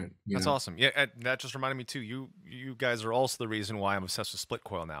being different. That's awesome. Yeah, and that just reminded me too. You guys are also the reason why I'm obsessed with split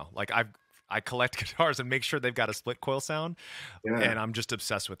coil now. Like I collect guitars and make sure they've got a split coil sound, and I'm just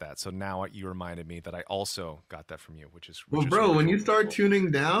obsessed with that. So now you reminded me that I also got that from you, which is bro. Really when cool. You start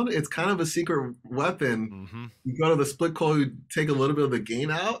tuning down, it's kind of a secret weapon. Mm-hmm. You go to the split coil, you take a little bit of the gain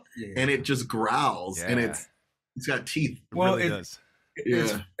out, and it just growls, and it's got teeth. Well, it really does.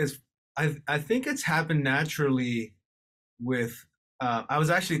 It's I think it's happened naturally with I was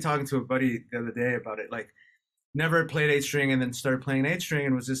actually talking to a buddy the other day about it, like never played 8-string and then started playing 8-string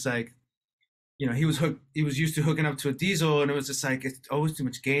and was just like, he was used to hooking up to a diesel, and it was just like, it's always too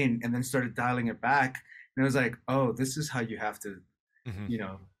much gain, and then started dialing it back, and it was like, oh, this is how you have to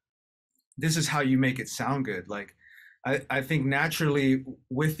this is how you make it sound good. Like I think naturally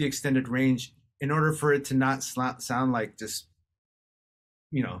with the extended range, in order for it to not sound like just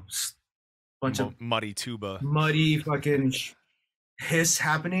bunch of muddy tuba, muddy fucking hiss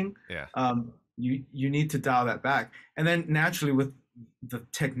happening. Yeah. You need to dial that back. And then naturally with the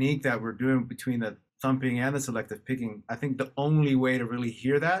technique that we're doing between the thumping and the selective picking, I think the only way to really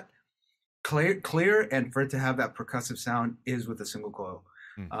hear that clear and for it to have that percussive sound is with a single coil.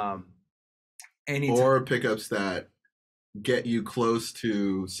 Or pickups that get you close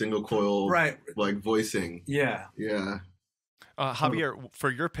to single coil, right? Like voicing. Yeah. Javier, for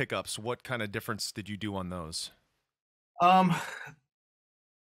your pickups, what kind of difference did you do on those?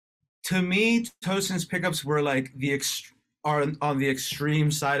 To me, Tosin's pickups were like are on the extreme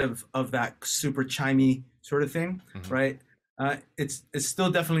side of that super chimey sort of thing, right? It's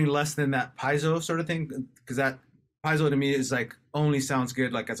still definitely less than that piezo sort of thing, because that piezo to me is like only sounds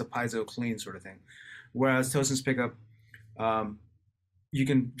good like as a piezo clean sort of thing, whereas Tosin's pickup, you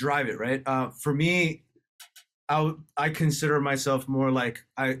can drive it, right? For me, I consider myself more like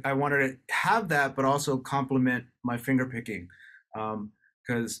I wanted to have that, but also complement my finger picking,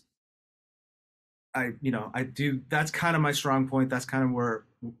 because I do. That's kind of my strong point. That's kind of where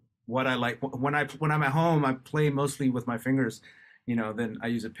what I like. When I'm at home, I play mostly with my fingers, then I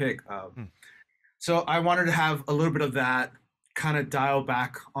use a pick. So I wanted to have a little bit of that, kind of dial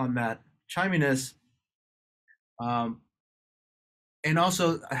back on that chiminess. And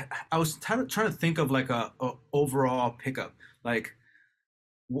also I was trying to think of like a overall pickup, like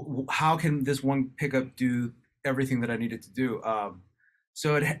how can this one pickup do everything that I needed to do.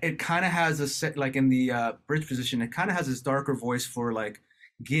 So it kind of has a set, like in the bridge position, it kind of has this darker voice for like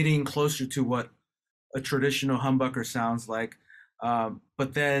getting closer to what a traditional humbucker sounds like.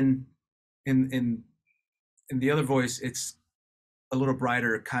 But then in the other voice, it's a little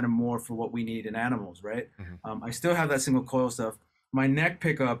brighter, kind of more for what we need in animals, right? Mm-hmm. I still have that single coil stuff. My neck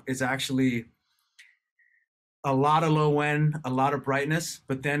pickup is actually a lot of low end, a lot of brightness,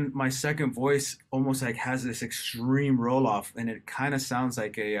 but then my second voice almost like has this extreme roll off, and it kind of sounds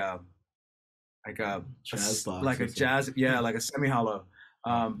like a Jazz box like a or jazz, yeah, like a semi hollow.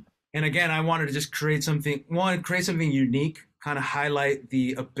 And again, I wanted to just create something unique, kind of highlight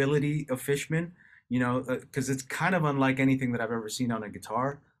the ability of Fishman, because it's kind of unlike anything that I've ever seen on a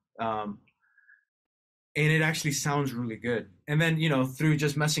guitar. And it actually sounds really good. And then, through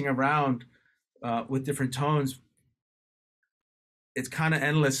just messing around with different tones, it's kind of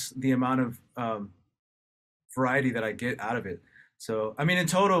endless the amount of variety that I get out of it. So, I mean, in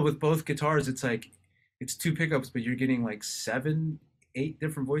total with both guitars, it's 2 pickups, but you're getting like 7, 8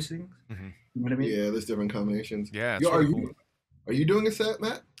 different voicings. Mm-hmm. You know what I mean? Yeah, there's different combinations. Yeah. Are you doing a set,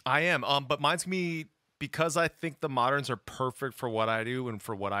 Matt? I am. But mine's gonna be, because I think the moderns are perfect for what I do and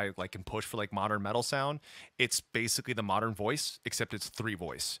for what I like can push for like modern metal sound. It's basically the modern voice, except it's 3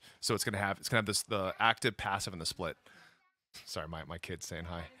 voice. So it's gonna have this, the active, passive, and the split. Sorry, my kid's saying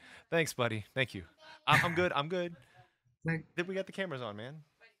hi. Thanks, buddy. Thank you. I'm good. I'm good. Did we got the cameras on, man?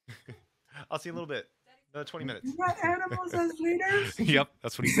 I'll see you in a little bit. Another 20 minutes. You got animals as leaders? Yep,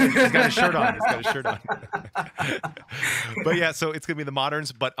 that's what he said. He's got his shirt on. But yeah, so it's gonna be the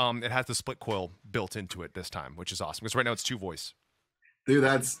moderns, but it has the split coil built into it this time, which is awesome. Because right now it's 2 voice. Dude,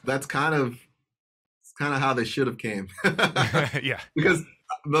 that's kind of how they should have came. Yeah. Because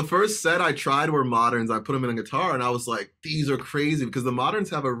the first set I tried were moderns. I put them in a guitar, and I was like, these are crazy, because the moderns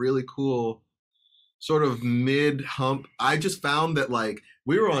have a really cool sort of mid hump. I just found that like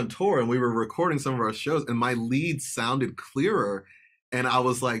we were on tour and we were recording some of our shows, and my leads sounded clearer, and I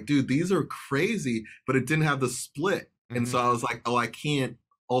was like, dude, these are crazy, but it didn't have the split. Mm-hmm. And so I was like, oh, I can't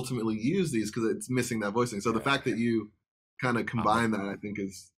ultimately use these because it's missing that voicing. So the fact that you kind of combine that, I think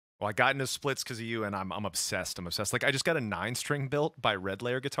is... Well, I got into splits because of you, and I'm obsessed. I'm obsessed. Like, I just got a 9-string built by Red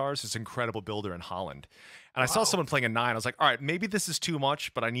Layer Guitars. It's an incredible builder in Holland. And I saw someone playing a 9. I was like, all right, maybe this is too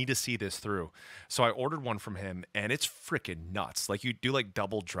much, but I need to see this through. So I ordered one from him, and it's freaking nuts. Like, you do like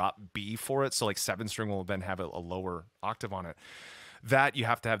double drop B for it, so like 7-string will then have a lower octave on it. That you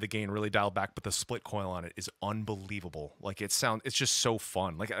have to have the gain really dialed back, but the split coil on it is unbelievable. Like, it's just so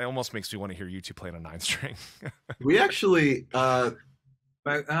fun. Like, it almost makes me want to hear you two playing a 9-string. We actually Glass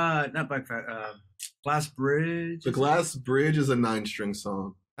Bridge. The Glass Bridge is a 9-string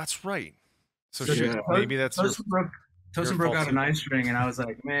song. That's right. So yeah. Maybe that's Tosin broke out a 9-string, and I was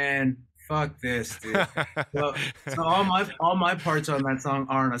like, man, fuck this, dude. so all my parts on that song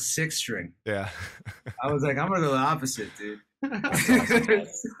are on a 6-string. Yeah. I was like, I'm gonna go the opposite, dude.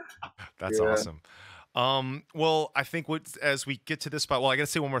 That's awesome. Well, I think as we get to this spot, well, I got to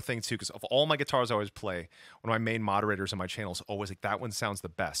say one more thing too, because of all my guitars I always play, one of my main moderators on my channel is always like, that one sounds the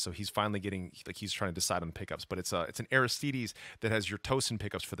best. So he's finally getting, like, he's trying to decide on the pickups, but it's an Aristides that has your Tosin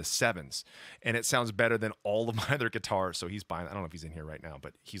pickups for the 7s, and it sounds better than all of my other guitars. So he's buying, I don't know if he's in here right now,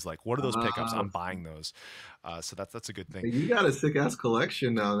 but he's like, what are those pickups? I'm buying those. So that's a good thing. You got a sick ass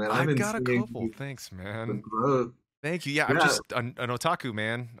collection now, man. I've got a couple. Thanks, man. Thank you. Yeah, I'm just an otaku,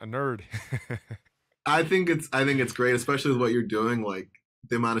 man, a nerd. I think it's great, especially with what you're doing, like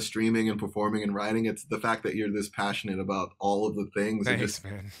the amount of streaming and performing and writing. It's the fact that you're this passionate about all of the things. Thanks,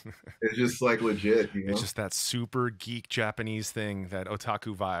 man. It's just like legit, you know? It's just that super geek Japanese thing, that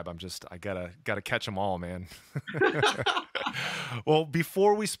otaku vibe. I gotta catch them all, man. Well,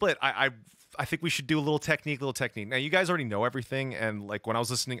 before we split, I think we should do a little technique. Now, you guys already know everything, and like when I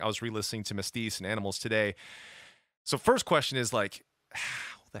was re-listening to Mestis and Animals today. So first question is like,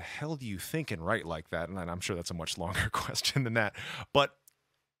 how the hell do you think and write like that? And I'm sure that's a much longer question than that. But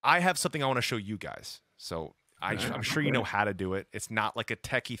I have something I want to show you guys. So I'm sure you know how to do it. It's not like a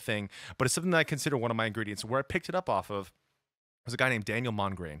techie thing, but it's something that I consider one of my ingredients. Where I picked it up off of was a guy named Daniel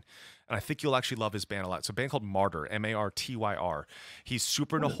Mongrain. And I think you'll actually love his band a lot. It's a band called Martyr, M-A-R-T-Y-R. He's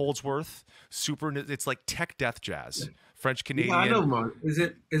super into Holdsworth, it's like tech death jazz. French Canadian. Yeah, I know Martyr. Is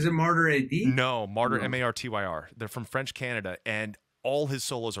it Martyr AD? No, Martyr, M-A-R-T-Y-R. They're from French Canada, and all his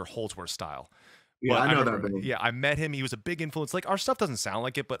solos are Holdsworth style. Yeah, But I know remember, that band. yeah, I met him. He was a big influence. Like, our stuff doesn't sound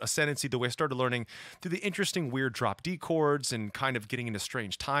like it, but Ascendancy, the way I started learning through the interesting, weird drop D chords and kind of getting into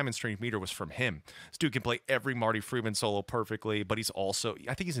strange time and strange meter was from him. This dude can play every Marty Friedman solo perfectly, but he's also,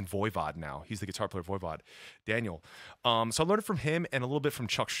 I think he's in Voivod now. He's the guitar player of Voivod, Daniel. So I learned it from him and a little bit from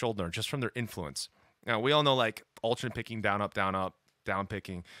Chuck Schuldner, just from their influence. Now, we all know, like, alternate picking, down, up, down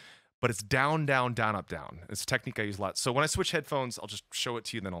picking. But it's down, down, down, up, down. It's a technique I use a lot. So when I switch headphones, I'll just show it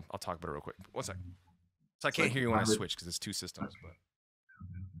to you, and then I'll talk about it real quick. One second. So I can't hear you when I switch because it's two systems, but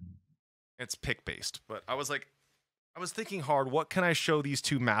it's pick based. But I was thinking hard, what can I show these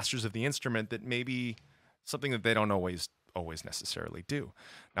two masters of the instrument that maybe something that they don't always necessarily do?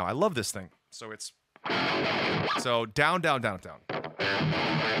 Now, I love this thing. So it's down, down, down, down.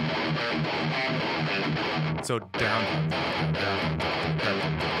 So down, down, down, down, down,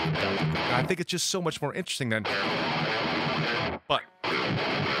 down, down. And I think it's just so much more interesting than, but.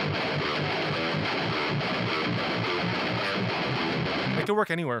 It could work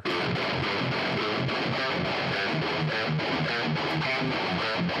anywhere.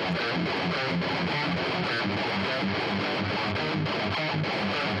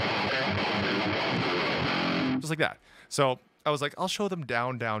 Just like that. So I was like, I'll show them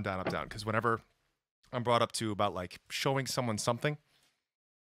down, down, down, up, down. Because whenever I'm brought up to about like showing someone something.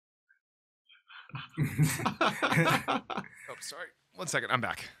 Oh, sorry. 1 second. I'm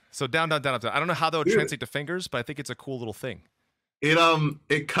back. So down, down, down, up, down. I don't know how that would translate to fingers, but I think it's a cool little thing.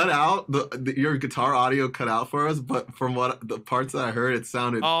 It cut out your guitar audio cut out for us, but from what the parts that I heard, it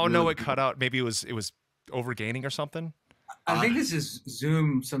sounded. Oh really no, it cut out. Maybe it was overgaining or something. I think it's just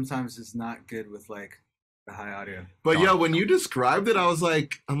Zoom sometimes is not good with like the high audio. But yeah, when you described it,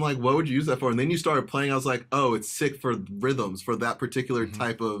 I'm like, what would you use that for? And then you started playing. I was like, oh, it's sick for rhythms for that particular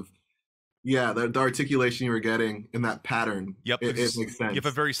type of. Yeah, the articulation you were getting in that pattern. Yep, it makes sense. You have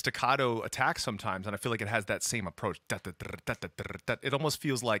a very staccato attack sometimes, and I feel like it has that same approach. It almost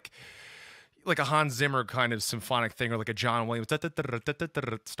feels like a Hans Zimmer kind of symphonic thing, or like a John Williams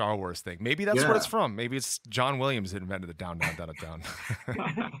Star Wars thing. Maybe that's what it's from. Maybe it's John Williams that invented the down, down, down,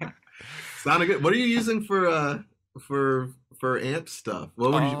 down. Sounded good. What are you using for amp stuff?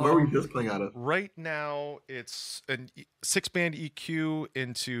 What were you just playing out of? Right now, it's a 6-band EQ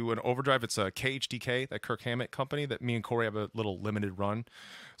into an overdrive. It's a KHDK, that Kirk Hammett company that me and Corey have a little limited run.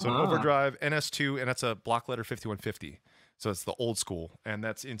 So an overdrive, NS2, and that's a block letter 5150. So it's the old school, and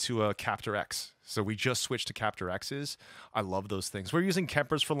that's into a Captor X. So we just switched to Captor X's. I love those things. We're using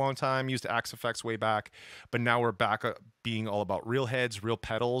Kempers for a long time, used Axe Effects way back, but now we're back being all about real heads, real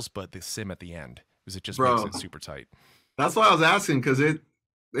pedals, but the sim at the end, because it just makes it super tight. That's why I was asking, because it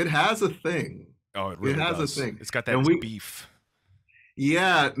has a thing. Oh, it really has does. A thing. It's got that beef.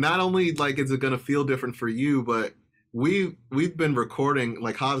 Yeah, not only like is it going to feel different for you, but we've been recording,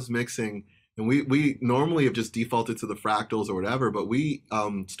 like Hav's mixing, and we normally have just defaulted to the fractals or whatever, but we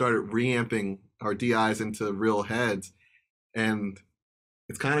started reamping our DIs into real heads, and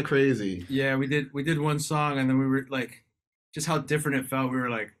it's kind of crazy. Yeah, we did one song, and then we were like, just how different it felt. We were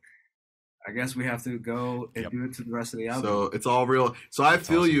like, I guess we have to go and do it to the rest of the album. So it's all real. So I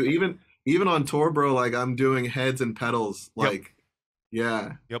feel awesome. You even on tour, bro. Like I'm doing heads and pedals. Like,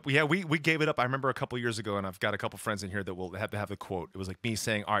 yeah. Yep. Yeah. We gave it up. I remember a couple years ago, and I've got a couple friends in here that will have to have the quote. It was like me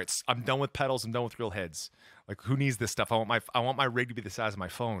saying, "All right, I'm done with pedals. I'm done with real heads. Like, who needs this stuff? I want my rig to be the size of my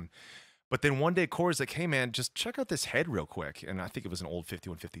phone." But then one day, Corey's like, "Hey man, just check out this head real quick." And I think it was an old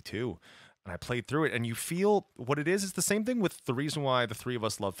 5152. And I played through it, and you feel what it is. It's the same thing with the reason why the three of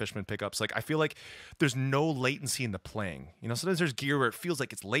us love Fishman pickups. Like, I feel like there's no latency in the playing. You know, sometimes there's gear where it feels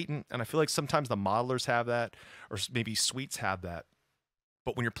like it's latent, and I feel like sometimes the modelers have that, or maybe Sweets have that.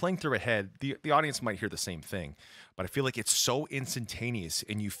 But when you're playing through a head, the audience might hear the same thing. But I feel like it's so instantaneous,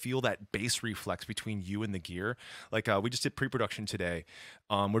 and you feel that bass reflex between you and the gear. Like, we just did pre-production today.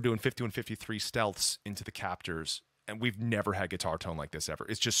 We're doing 5153 stealths into the captors. And we've never had guitar tone like this ever.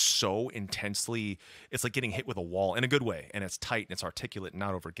 It's just so intensely, it's like getting hit with a wall in a good way. And it's tight and it's articulate and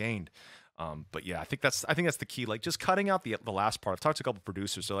not overgained. But yeah, I think that's the key. Like just cutting out the last part. I've talked to a couple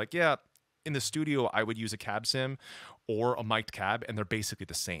producers. They're like, yeah, in the studio, I would use a cab sim or a mic'd cab, and they're basically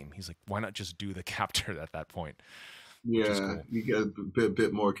the same. He's like, why not just do the capture at that point? Yeah, cool. You get a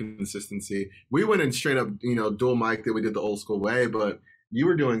bit more consistency. We went in straight up, dual mic that we did the old school way, but you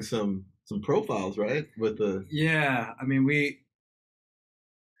were doing some profiles, right? With the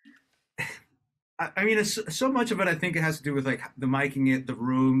I mean, it's so much of it. I think it has to do with like the miking it, the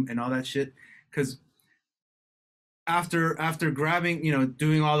room, and all that shit. Because after grabbing,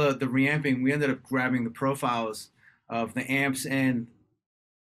 doing all the reamping, we ended up grabbing the profiles of the amps and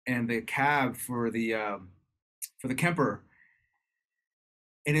the cab for the Kemper,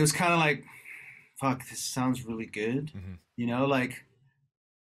 and it was kind of like, fuck, this sounds really good, you know, like.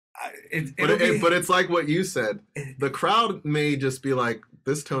 But it's like what you said. The crowd may just be like,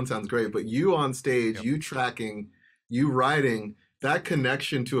 "This tone sounds great," but you on stage, you tracking, you writing, that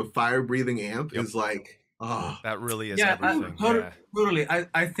connection to a fire-breathing amp is like, oh, that really is everything. Totally.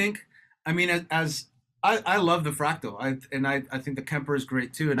 I think, I mean, as I love the Fractal, I think the Kemper is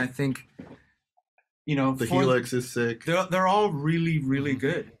great too, and I think, you know, the Helix is sick. They're all really, really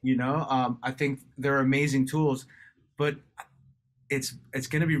good. You know, I think they're amazing tools, but it's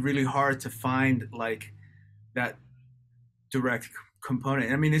going to be really hard to find like that direct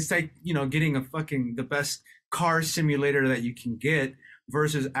component. I mean, it's like, you know, getting the best car simulator that you can get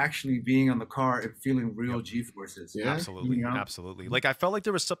versus actually being on the car and feeling real G-forces. Yeah, absolutely. You know? Absolutely. Like I felt like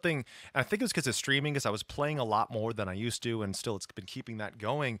there was something, and I think it was because of streaming, because I was playing a lot more than I used to, and still it's been keeping that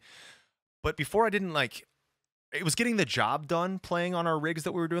going. But before I didn't like, it was getting the job done playing on our rigs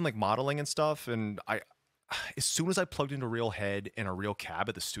that we were doing, like modeling and stuff. And as soon as I plugged into a real head and a real cab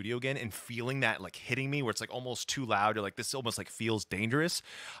at the studio again and feeling that like hitting me where it's like almost too loud or like this almost like feels dangerous,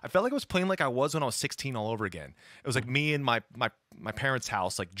 I felt like I was playing like I was when I was 16 all over again. It was like me in my parents'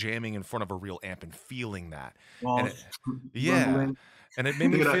 house like jamming in front of a real amp and feeling that. And it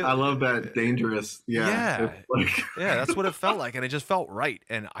made me feel, I love that dangerous. Yeah, that's what it felt like, and it just felt right.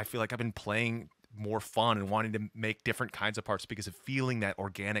 And I feel like I've been playing more fun and wanting to make different kinds of parts because of feeling that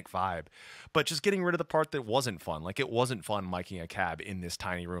organic vibe, but just getting rid of the part that wasn't fun. Like it wasn't fun miking a cab in this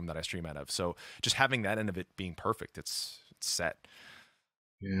tiny room that I stream out of. So just having that end of it being perfect, it's set.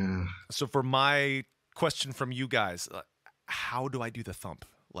 Yeah. So for my question from you guys, how do I do the thump?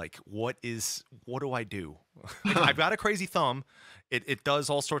 Like what do I do? Like, I've got a crazy thumb. It does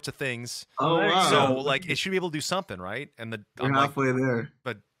all sorts of things. Oh wow. So like it should be able to do something, right? And I'm halfway there.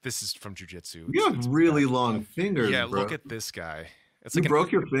 But this is from jiu-jitsu. You have really long fingers. Yeah, bro. look at this guy. It's you like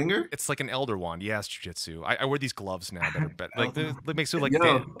broke your finger? It's like an elder wand. Yeah, it's jiu-jitsu. I wear these gloves now that are better. Like it makes me like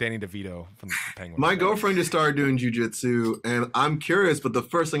Danny DeVito from the Penguin. My girlfriend just started doing jiu-jitsu, and I'm curious. But the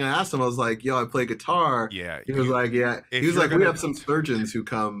first thing I asked him, I was like, "Yo, I play guitar." Yeah. He was like, "Yeah." He was like, "We have some surgeons who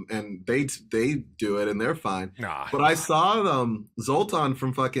come and they do it, and they're fine." Nah. But I saw Zoltan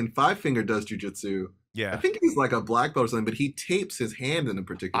from fucking Five Finger does jiu-jitsu. Yeah, I think he's like a black belt or something, but he tapes his hand in a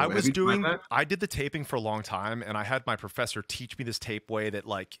particular way. I did the taping for a long time, and I had my professor teach me this tape way that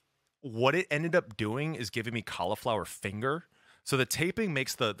like what it ended up doing is giving me cauliflower finger. So the taping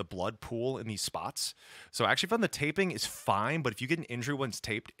makes the blood pool in these spots. So I actually found the taping is fine, but if you get an injury when it's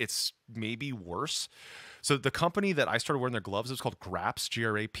taped, it's maybe worse. So the company that I started wearing their gloves is called Grappz,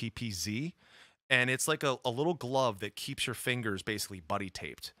 Grappz, and it's like a little glove that keeps your fingers basically buddy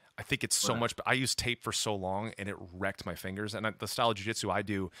taped. I think it's so much, but I used tape for so long and it wrecked my fingers. And the style of jiu-jitsu I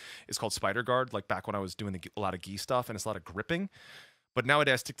do is called spider guard, like back when I was doing a lot of gi stuff, and it's a lot of gripping. But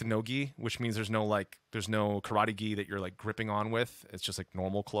nowadays I stick to no gi, which means there's no karate gi that you're like gripping on with. It's just like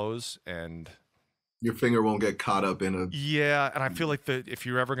normal clothes, and your finger won't get caught up in a... Yeah, and I feel like if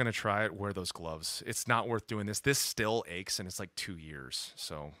you're ever going to try it, wear those gloves. It's not worth doing this. This still aches, and it's like 2 years,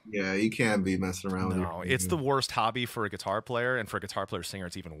 so... Yeah, you can't be messing around with it. No, it's the worst hobby for a guitar player, and for a guitar player singer,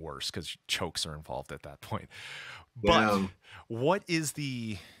 it's even worse, because chokes are involved at that point. But what is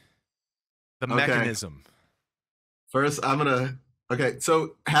the mechanism? First, I'm going to... Okay,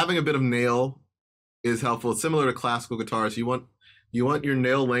 so having a bit of nail is helpful. It's similar to classical guitars. You want your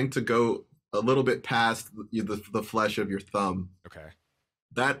nail length to go a little bit past the flesh of your thumb. Okay.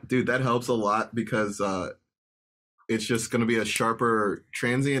 That helps a lot because it's just going to be a sharper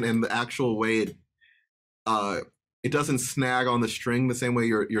transient, and the actual way it doesn't snag on the string the same way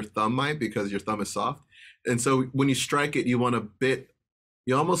your thumb might, because your thumb is soft. And so when you strike it, you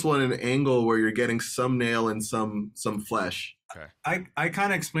almost want an angle where you're getting some nail and some flesh. Okay. I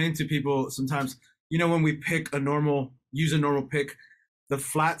kind of explain to people sometimes, you know, when we use a normal pick, the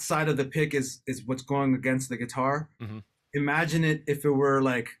flat side of the pick is what's going against the guitar. Mm-hmm. Imagine it if it were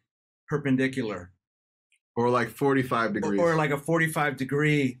like perpendicular. Or like 45 degrees. Or like a 45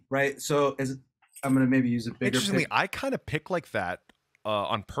 degree, right? So I'm going to maybe use a bigger Interestingly, pick. I kind of pick like that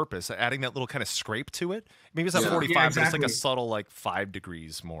on purpose, adding that little kind of scrape to it. Maybe it's not 45, exactly. But it's like a subtle like 5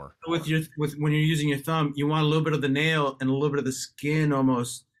 degrees more. When you're using your thumb, you want a little bit of the nail and a little bit of the skin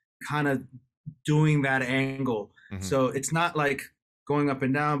almost kind of doing that angle. Mm-hmm. So it's not like going up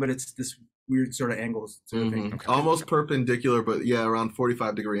and down, but it's this weird sort of angle sort of thing. Okay. Almost perpendicular, but yeah, around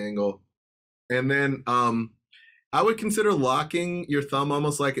 45-degree angle. And then I would consider locking your thumb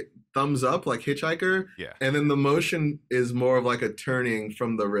almost like thumbs up, like Hitchhiker. Yeah. And then the motion is more of like a turning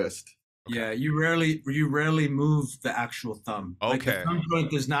from the wrist. Okay. Yeah, you rarely move the actual thumb. Okay. Like the thumb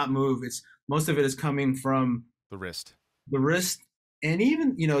joint does not move. Most of it is coming from the wrist. The wrist And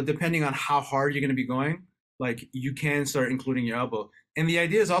even, depending on how hard you're going to be going, like you can start including your elbow. And the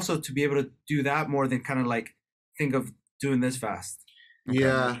idea is also to be able to do that more than kind of like think of doing this fast. Okay.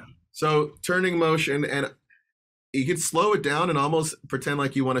 Yeah. So turning motion, and you could slow it down and almost pretend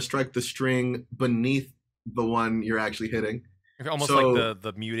like you want to strike the string beneath the one you're actually hitting. Almost like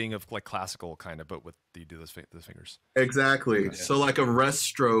the muting of like classical kind of, but with you do those fingers. Exactly. Yeah. So like a rest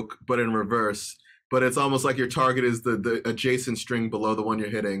stroke, but in reverse. But it's almost like your target is the adjacent string below the one you're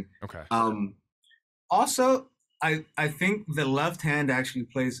hitting. Okay. Also, I think the left hand actually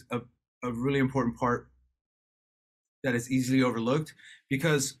plays a really important part that is easily overlooked,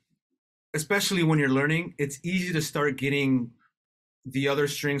 because especially when you're learning, it's easy to start getting the other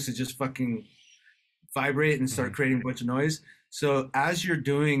strings to just fucking vibrate and start creating a bunch of noise. So as you're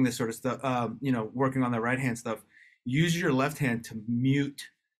doing this sort of stuff, working on the right hand stuff, use your left hand to mute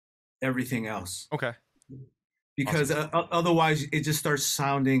everything else. Okay. Because otherwise it just starts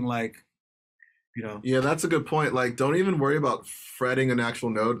sounding like, Yeah, that's a good point. Like, don't even worry about fretting an actual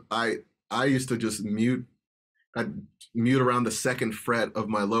note. I used to just I'd mute around the second fret of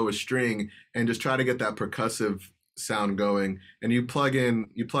my lowest string and just try to get that percussive sound going. And you plug in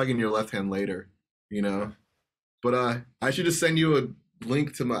your left hand later, But I should just send you a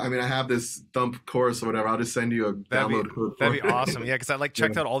link to I have this thump course or whatever. I'll just send you a download code. That'd be awesome. Yeah, because I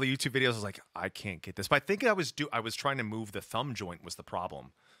checked out all the YouTube videos. I was like, I can't get this. But I think I was trying to move the thumb joint was the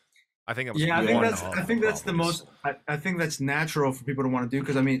problem. I think it was. Yeah, I think that's the most. I think that's natural for people to want to do,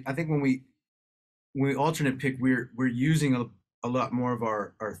 because I think when we alternate pick, we're using a lot more of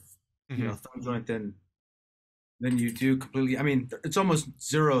our thumb joint than you do completely. It's almost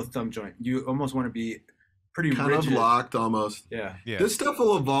zero thumb joint. You almost want to be pretty kind rigid. Of locked almost. Yeah. This stuff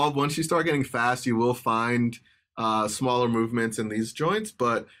will evolve. Once you start getting fast, you will find smaller movements in these joints.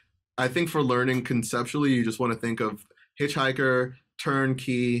 But I think for learning conceptually, you just want to think of hitchhiker, turn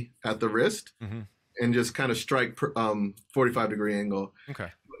key at the wrist, and just kind of strike 45-degree angle. Okay.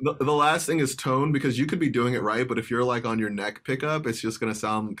 The last thing is tone, because you could be doing it right, but if you're like on your neck pickup, it's just going to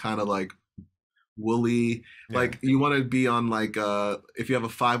sound kind of like woolly. Yeah. Like you want to be on like if you have a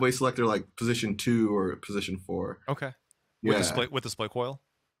 5-way selector, like position 2 or position 4. Okay. With the split coil.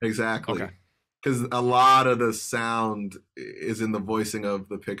 Exactly. Okay. Because a lot of the sound is in the voicing of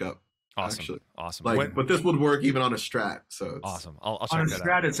the pickup. Awesome. Actually. Awesome. But this would work even on a Strat. So it's awesome. I'll check on a that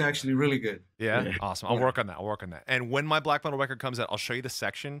Strat, out. it's actually really good. Yeah. Awesome. I'll work on that. And when my black metal record comes out, I'll show you the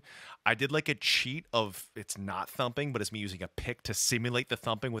section. I did like a cheat of it's not thumping, but it's me using a pick to simulate the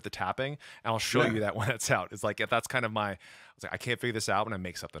thumping with the tapping. And I'll show you that when it's out. It's like that's kind of I was like, I can't figure this out when I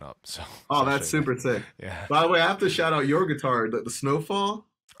make something up. So that's super sick. Yeah. By the way, I have to shout out your guitar, the Snowfall.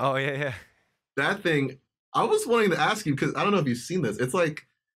 Oh yeah. That thing, I was wanting to ask you, because I don't know if you've seen this. It's like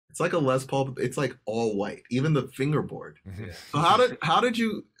a Les Paul. It's like all white, even the fingerboard. So how did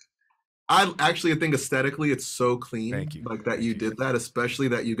you? I actually think aesthetically it's so clean. Thank you. Like that you did that, especially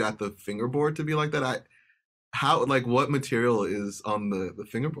that you got the fingerboard to be like that. What material is on the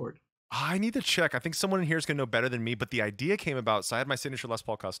fingerboard? I need to check. I think someone in here is going to know better than me, but the idea came about. So I had my signature Les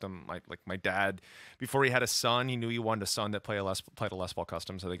Paul custom. My dad, before he had a son, he knew he wanted a son that played a Les Paul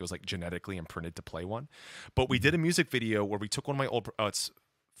custom. So I think it was like genetically imprinted to play one. But we did a music video where we took one of my old, it's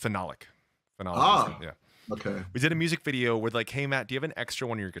Phenolic. Yeah. Okay. We did a music video where like, hey Matt, do you have an extra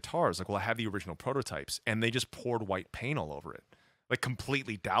one of your guitars? Like, well, I have the original prototypes. And they just poured white paint all over it. Like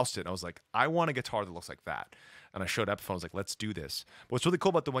completely doused it. And I was like, I want a guitar that looks like that. And I showed Epiphone, I was like, let's do this. But what's really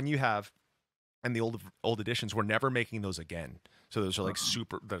cool about the one you have and the old editions, we're never making those again. So those are like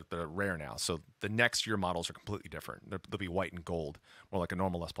they're rare now. So the next year models are completely different. They'll be white and gold, more like a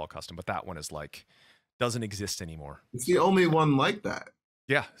normal Les Paul custom. But that one is like, doesn't exist anymore. It's the only one like that.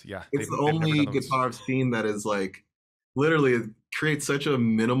 Yeah. It's the only guitar I've seen that is like, literally it creates such a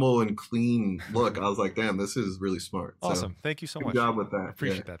minimal and clean look. I was like, damn, this is really smart. Awesome. Thank you so much. Good job with that.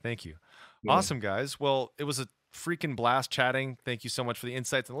 Appreciate that. Thank you. Yeah. Awesome, guys. Well, it was a freaking blast chatting. Thank you so much for the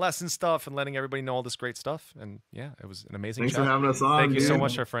insights and lesson stuff and letting everybody know all this great stuff. And yeah, it was an amazing Thanks chat. for having us on. Thank you so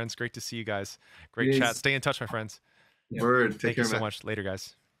much, our friends. Great to see you guys. Great chat. Stay in touch, my friends. Word. Take care, Thank you so much. Later,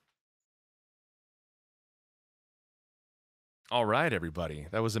 guys. All right, everybody.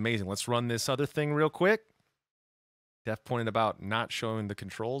 That was amazing. Let's run this other thing real quick. Def pointed about not showing the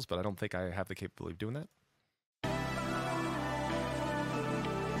controls, but I don't think I have the capability of doing that.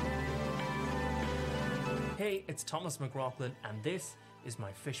 Hey, it's Thomas McLaughlin, and this is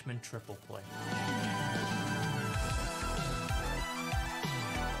my Fishman triple play.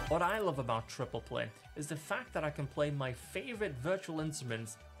 What I love about triple play is the fact that I can play my favorite virtual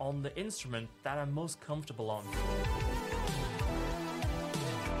instruments on the instrument that I'm most comfortable on.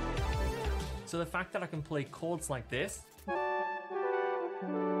 So the fact that I can play chords like this,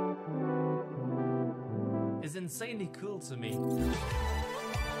 is insanely cool to me.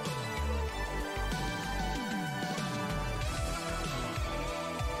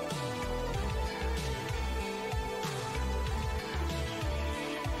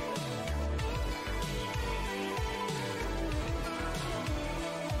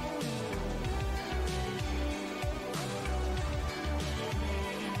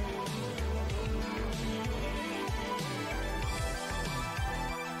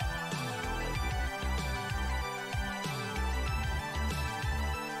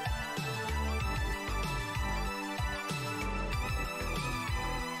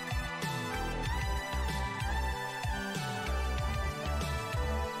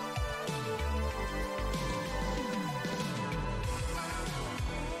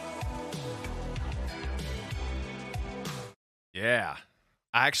 Yeah.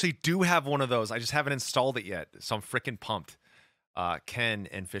 I actually do have one of those. I just haven't installed it yet, so I'm freaking pumped. Ken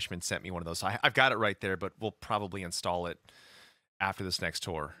and Fishman sent me one of those. So I've got it right there, but we'll probably install it after this next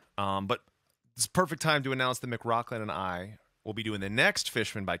tour. But it's perfect time to announce that McRockland and I will be doing the next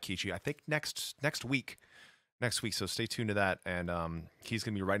Fishman by Kiichi, I think next week. Next week, so stay tuned to that. And he's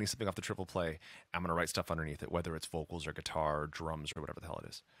going to be writing something off the triple play. I'm going to write stuff underneath it, whether it's vocals or guitar, or drums, or whatever the hell it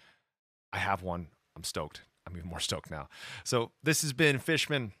is. I have one. I'm stoked. I'm even more stoked now. So this has been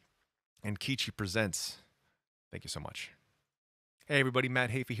Fishman and Kiichi Presents. Thank you so much. Hey everybody,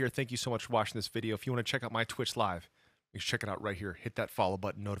 Matt Heafy here. Thank you so much for watching this video. If you want to check out my Twitch live, you can check it out right here. Hit that follow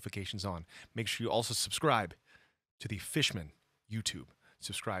button, notifications on. Make sure you also subscribe to the Fishman YouTube.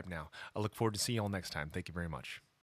 Subscribe now. I look forward to seeing you all next time. Thank you very much.